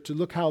Lutheran church, to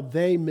look how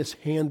they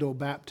mishandle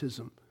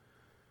baptism,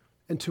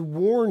 and to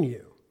warn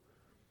you,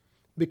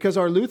 because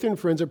our Lutheran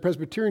friends, our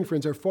Presbyterian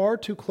friends are far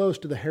too close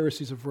to the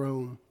heresies of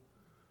Rome,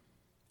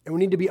 and we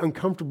need to be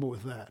uncomfortable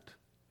with that,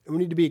 and we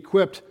need to be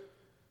equipped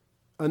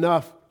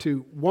enough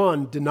to,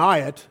 one, deny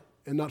it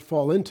and not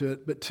fall into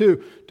it, but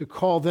two, to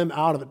call them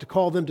out of it, to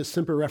call them to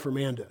semper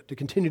reformanda, to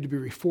continue to be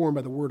reformed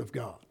by the Word of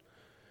God.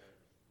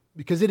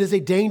 Because it is a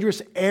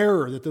dangerous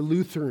error that the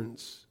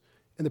Lutherans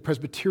and the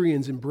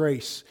Presbyterians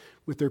embrace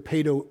with their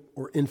pedo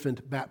or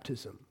infant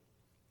baptism.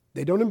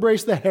 They don't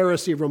embrace the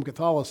heresy of Roman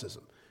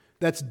Catholicism.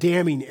 That's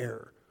damning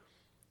error.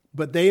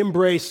 But they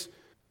embrace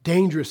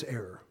dangerous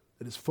error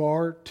that is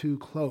far too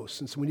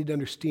close. And so we need to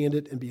understand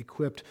it and be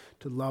equipped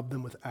to love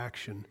them with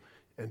action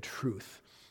and truth.